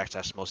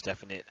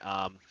 /MosDefin8.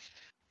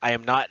 I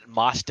am not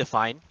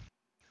MosDefin8.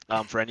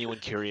 For anyone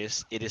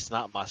curious, it is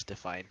not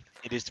MosDefin8.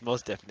 It is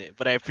MosDefin8.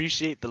 But I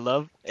appreciate the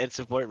love and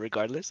support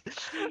regardless.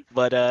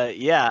 But but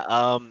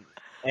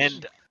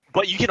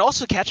you can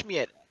also catch me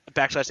at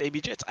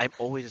 /ABJitz. I'm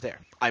always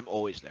there.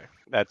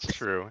 That's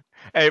true.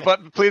 Hey,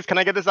 but please, can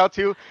I get this out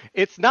too?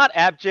 It's not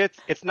ABJitz.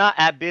 It's not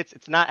ABBitz.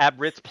 It's not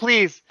ABRitz.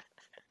 Please.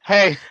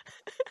 Hey,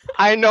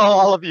 I know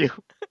all of you.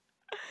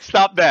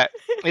 Stop that.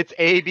 It's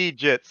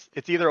ABJitz.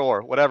 It's either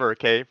or, whatever.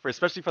 Okay,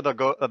 especially for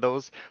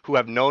those who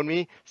have known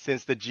me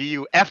since the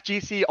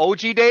FGC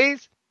OG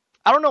days.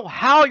 I don't know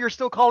how you're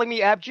still calling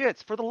me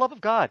ABJitz. For the love of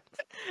God,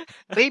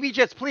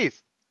 ABJitz,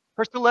 please.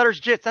 First 2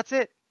 letters, jits. That's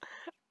it.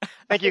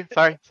 Thank you.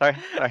 Sorry.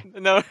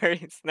 No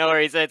worries.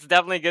 It's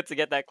definitely good to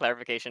get that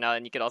clarification out.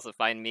 And you can also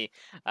find me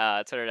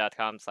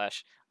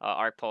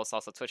twitter.com/Arcpulse,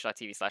 also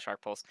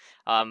twitch.tv/Arcpulse.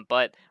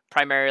 But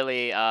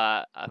primarily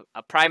a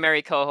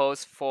primary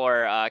co-host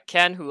for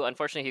Ken, who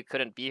unfortunately he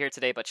couldn't be here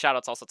today. But shout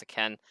outs also to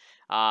Ken.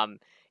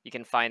 You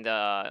can find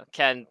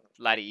Ken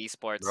Laddie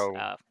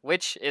Esports,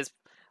 which is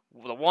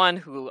the one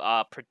who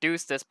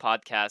produced this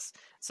podcast.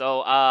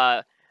 So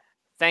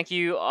thank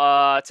you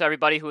to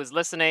everybody who is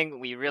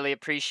listening. We really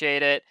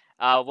appreciate it.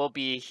 We'll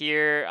be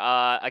here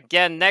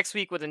again next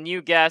week with a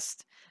new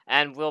guest,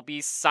 and we'll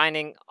be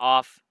signing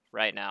off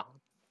right now.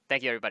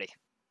 Thank you, everybody.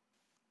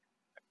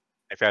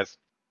 Thanks, guys.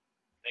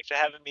 Thanks for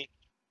having me.